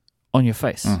 graphics on your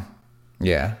face.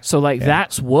 Yeah. So like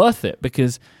that's worth it,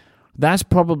 because that's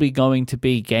probably going to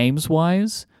be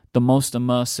games-wise the most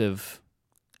immersive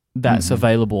that's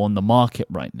available on the market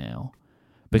right now,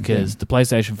 because the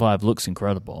PlayStation 5 looks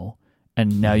incredible.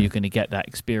 And now you're going to get that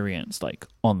experience like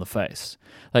on the face.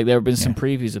 Like there have been some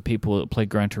previews of people that played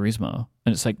Gran Turismo,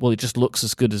 and it's like, well, it just looks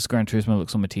as good as Gran Turismo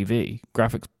looks on my TV,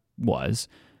 graphics wise.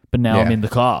 But now I'm in the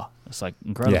car. It's like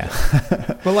incredible.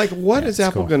 Yeah. But like, what is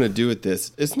Apple going to do with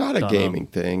this? It's not a gaming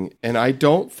thing, and I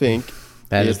don't think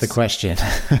that is the question.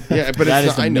 Yeah, but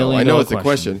I know it's the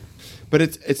question, but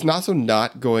it's also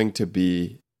not going to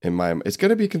be in my. It's going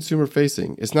to be consumer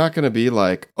facing. It's not going to be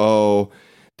like, oh,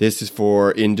 this is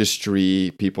for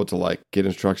industry people to like get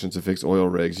instructions to fix oil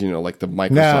rigs, like the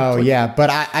Microsoft. No, but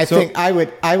I think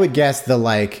I would guess the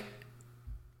like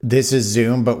this is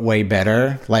Zoom but way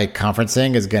better. Like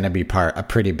conferencing is going to be a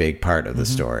pretty big part of the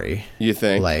story. You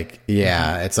think? Like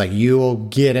it's like you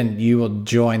will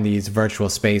join these virtual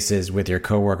spaces with your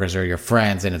coworkers or your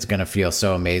friends, and it's going to feel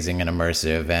so amazing and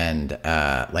immersive, and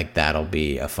like that'll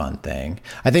be a fun thing.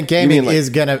 I think gaming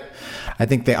I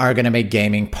think they are going to make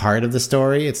gaming part of the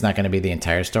story. It's not going to be the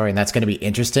entire story, and that's going to be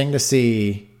interesting to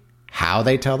see how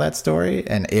they tell that story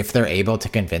and if they're able to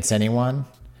convince anyone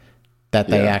that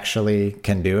they actually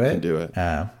can do it.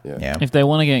 Yeah. If they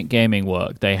want to get gaming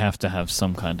work, they have to have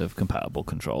some kind of compatible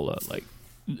controller. Like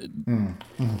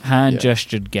hand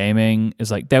gestured gaming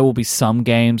is like, there will be some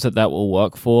games that will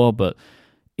work for, but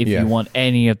if you want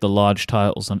any of the large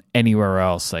titles on anywhere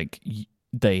else, like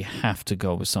they have to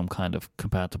go with some kind of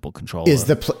compatible controller. Is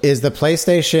the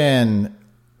PlayStation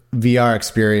VR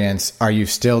experience, are you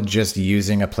still just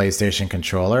using a PlayStation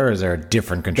controller, or is there a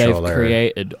different controller? They've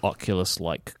created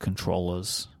Oculus-like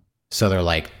controllers. So they're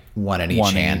like one in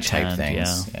each hand type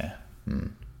things. Yeah.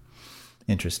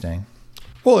 Interesting.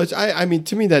 Well, I mean,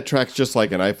 to me, that tracks just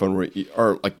like an iPhone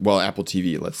or Apple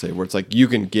TV, let's say, where it's like you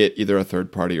can get either a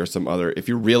third party or some other. If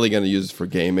you're really going to use it for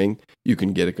gaming, you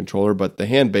can get a controller. But the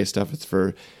hand-based stuff, it's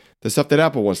for the stuff that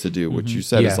Apple wants to do, which you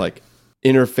said is like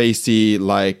interfacey,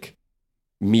 like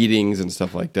meetings and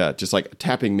stuff like that, just like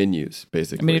tapping menus,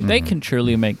 basically. I mean, if they can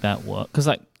truly make that work, because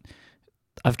like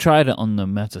I've tried it on the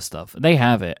Meta stuff, they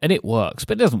have it and it works,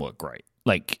 but it doesn't work great.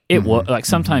 Like it works. Like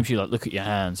sometimes you like look at your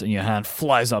hands and your hand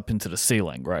flies up into the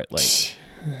ceiling, right? Like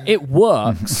it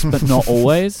works, but not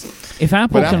always. If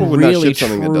Apple can really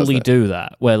truly do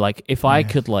that, where like if I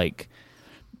could like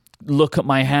look at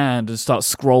my hand and start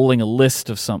scrolling a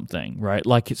list of something, right?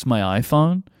 Like it's my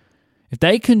iPhone. If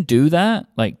they can do that,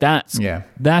 like that's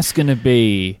going to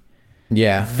be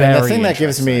very and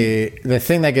the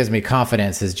thing that gives me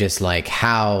confidence is just like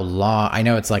how long. I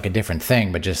know it's like a different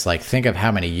thing, but just like think of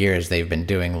how many years they've been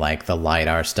doing like the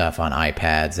LiDAR stuff on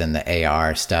iPads and the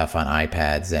AR stuff on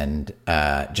iPads and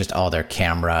just all their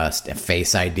camera,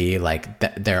 Face ID. Like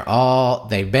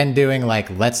they've been doing like,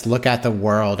 let's look at the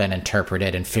world and interpret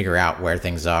it and figure out where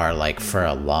things are like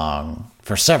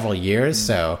for several years.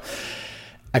 So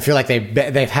I feel like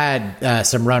they've had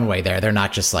some runway there. They're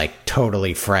not just like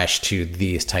totally fresh to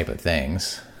these type of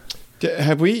things.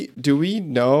 Have we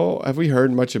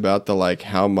heard much about the like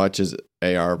how much is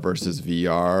AR versus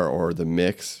VR or the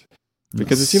mix?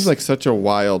 Because it seems like such a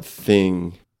wild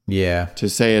thing. Yeah. To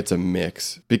say it's a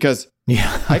mix, because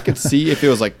I could see if it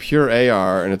was like pure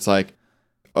AR and it's like,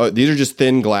 oh, these are just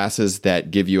thin glasses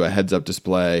that give you a heads up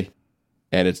display,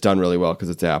 and it's done really well because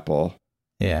it's Apple.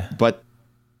 Yeah. But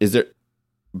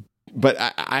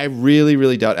I really,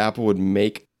 really doubt Apple would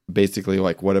make basically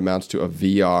like what amounts to a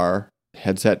VR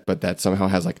headset, but that somehow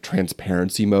has like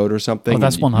transparency mode or something. Oh,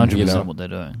 that's 100% what they're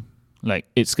doing. Like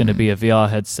it's going to be a VR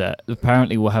headset.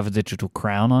 Apparently, we'll have a digital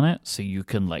crown on it, so you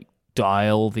can like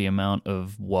dial the amount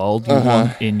of world you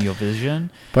want in your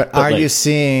vision. But are you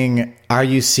seeing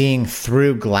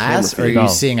through glass, or are you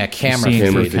seeing a camera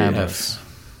feed? Camera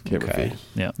feed.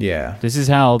 Yeah. This is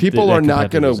how people are not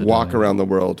going to walk around the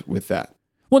world with that.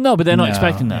 Well, no, but they're not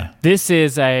expecting that. This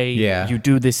is you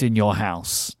do this in your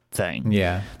house thing.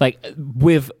 Yeah. Like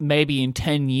with maybe in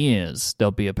 10 years,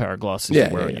 there'll be a pair of glasses you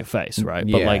wear on your face, right?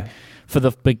 But like for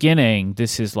the beginning,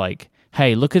 this is like,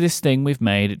 hey, look at this thing we've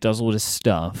made. It does all this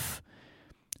stuff.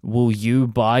 Will you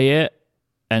buy it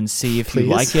and see if you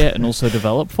like it and also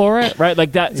develop for it? Right?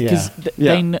 Like that, because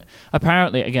they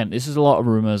apparently, again, this is a lot of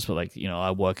rumors, but like,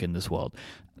 I work in this world.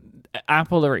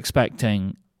 Apple are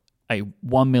expecting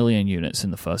 1 million units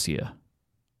in the first year,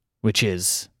 which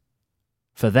is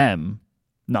for them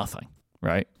nothing,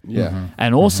 right? Yeah.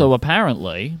 And also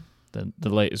apparently the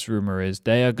latest rumor is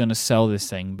they are going to sell this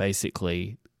thing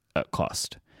basically at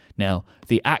cost. Now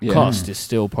the cost is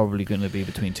still probably going to be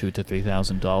between $2,000 to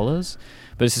 $3,000,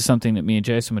 but this is something that me and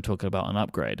Jason were talking about, an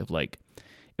upgrade of like,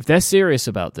 if they're serious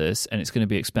about this and it's going to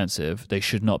be expensive, they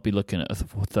should not be looking at a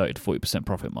 30 to 40%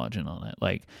 profit margin on it.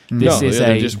 Like this is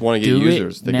they just want to get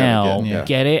users. They now,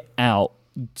 get it out,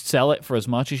 sell it for as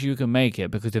much as you can make it.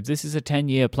 Because if this is a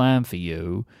 10-year plan for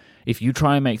you, if you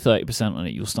try and make 30% on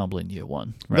it, you'll stumble in year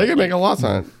one. Right? They can make a lot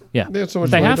on it. Yeah, they have so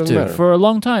much they money, have to for a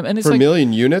long time, and it's for like, a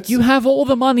million units. You have all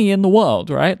the money in the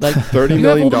world, right? Like $30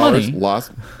 million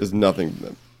lost is nothing to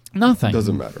them. Nothing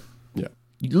Doesn't matter.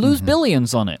 You lose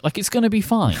billions on it. Like, it's going to be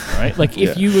fine, right? Like,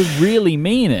 if you would really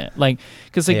mean it. Like,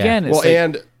 because again, it's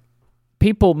and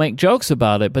people make jokes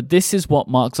about it, but this is what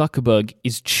Mark Zuckerberg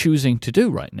is choosing to do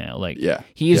right now. Like,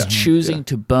 he is choosing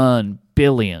to burn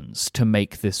billions to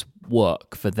make this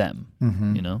work for them,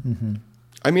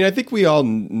 I mean, I think we all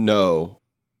know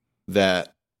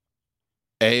that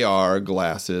AR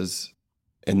glasses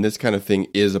and this kind of thing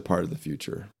is a part of the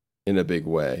future. In a big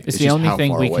way. It's the only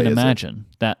thing we can imagine.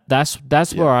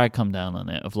 That's where I come down on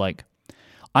it. Of like,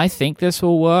 I think this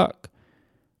will work,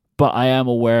 but I am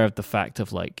aware of the fact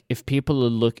of like, if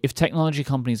technology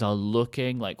companies are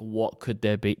looking like, what could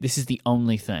there be? This is the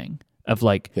only thing of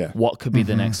like, what could be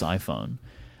the next iPhone?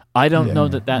 I don't know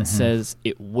that says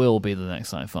it will be the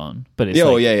next iPhone, but it's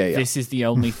this is the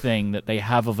only thing that they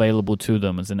have available to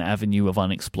them as an avenue of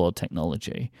unexplored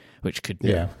technology, which could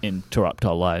interrupt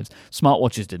our lives.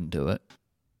 Smartwatches didn't do it,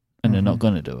 and they're not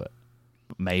going to do it.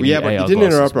 Maybe but it didn't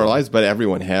interrupt our lives, but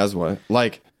everyone has one.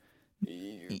 Like,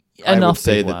 I would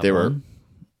say that they were...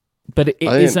 But it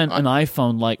isn't an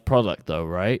iPhone-like product, though,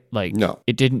 right? Like, no,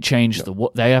 it didn't change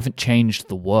they haven't changed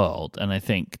the world, and I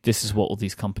think this is what all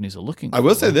these companies are looking for. I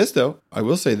will say this, though. I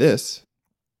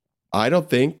don't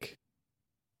think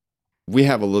we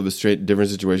have a little bit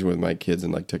different situation with my kids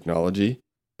and like technology,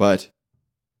 but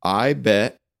I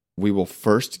bet we will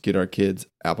first get our kids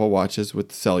Apple Watches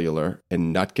with cellular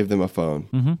and not give them a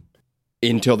phone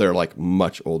until they're like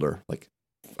much older, like,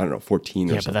 I don't know, 14 or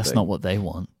something. Yeah, but that's not what they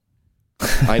want.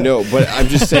 I know, but I'm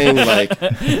just saying, like,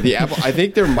 the Apple, I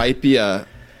think there might be I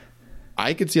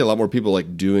could see a lot more people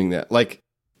like doing that. Like,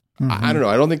 I don't know.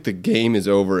 I don't think the game is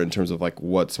over in terms of like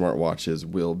what smartwatches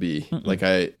will be. Like,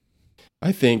 I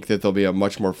think that there'll be a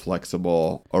much more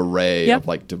flexible array of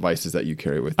like devices that you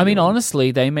carry with you. I mean, honestly,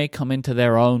 they may come into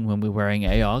their own when we're wearing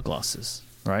AR glasses,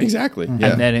 right? Exactly. And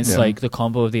then it's like the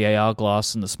combo of the AR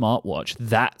glass and the smartwatch.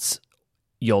 That's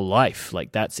your life.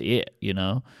 Like, that's it, you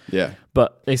know? Yeah.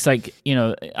 But it's like, you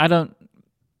know, I don't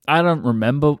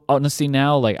remember, honestly,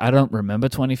 now. Like, I don't remember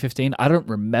 2015. I don't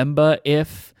remember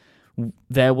if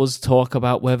there was talk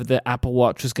about whether the Apple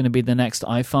Watch was going to be the next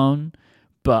iPhone.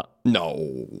 But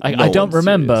I don't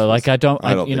remember. Like, I don't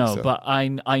you know, so. But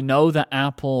I know that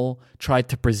Apple tried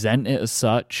to present it as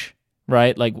such,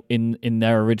 right? Like, in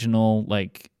their original,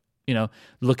 like, you know,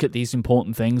 look at these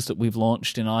important things that we've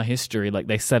launched in our history. Like,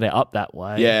 they set it up that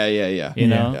way. Yeah. You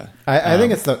know? Yeah. I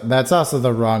think that's also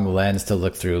the wrong lens to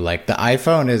look through. Like, the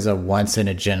iPhone is a once in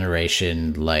a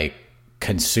generation, like,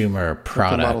 consumer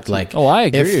product. Like, I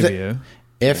agree with you.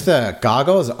 If the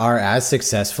goggles are as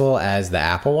successful as the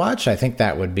Apple Watch, I think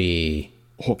that would be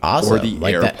awesome. Or the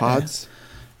like AirPods.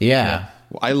 Yeah.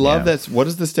 I love that. What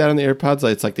is the stat on the AirPods?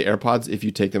 It's like the AirPods, if you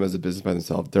take them as a business by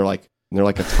themselves, they're like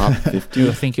a top 50.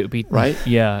 I think it would be right.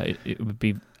 Yeah, it would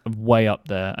be way up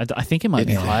there. I think it might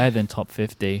be higher than top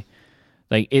 50.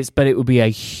 Like, but it would be a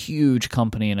huge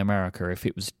company in America if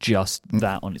it was just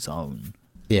that on its own.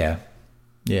 Yeah.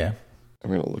 I'm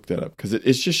gonna look that up because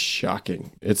it's just shocking.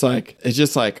 It's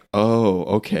just like, oh,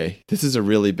 okay, this is a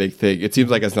really big thing. It seems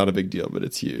like it's not a big deal, but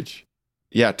it's huge.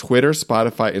 Yeah, Twitter,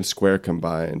 Spotify, and Square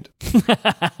combined.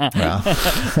 Wow.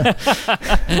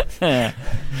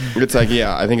 It's like,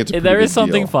 yeah, I think it's a pretty There is big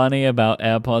something deal. funny about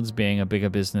AirPods being a bigger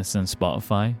business than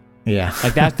Spotify. Yeah.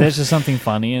 Like that. There's just something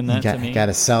funny in that to me.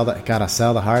 Gotta sell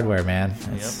the hardware, man.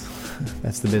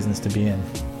 That's the business to be in.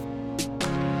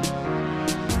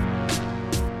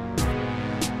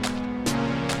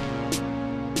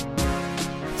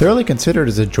 Thoroughly Considered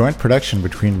is a joint production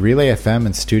between Relay FM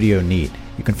and Studio Neat.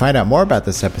 You can find out more about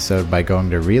this episode by going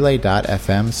to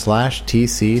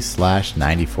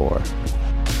relay.fm/tc/94.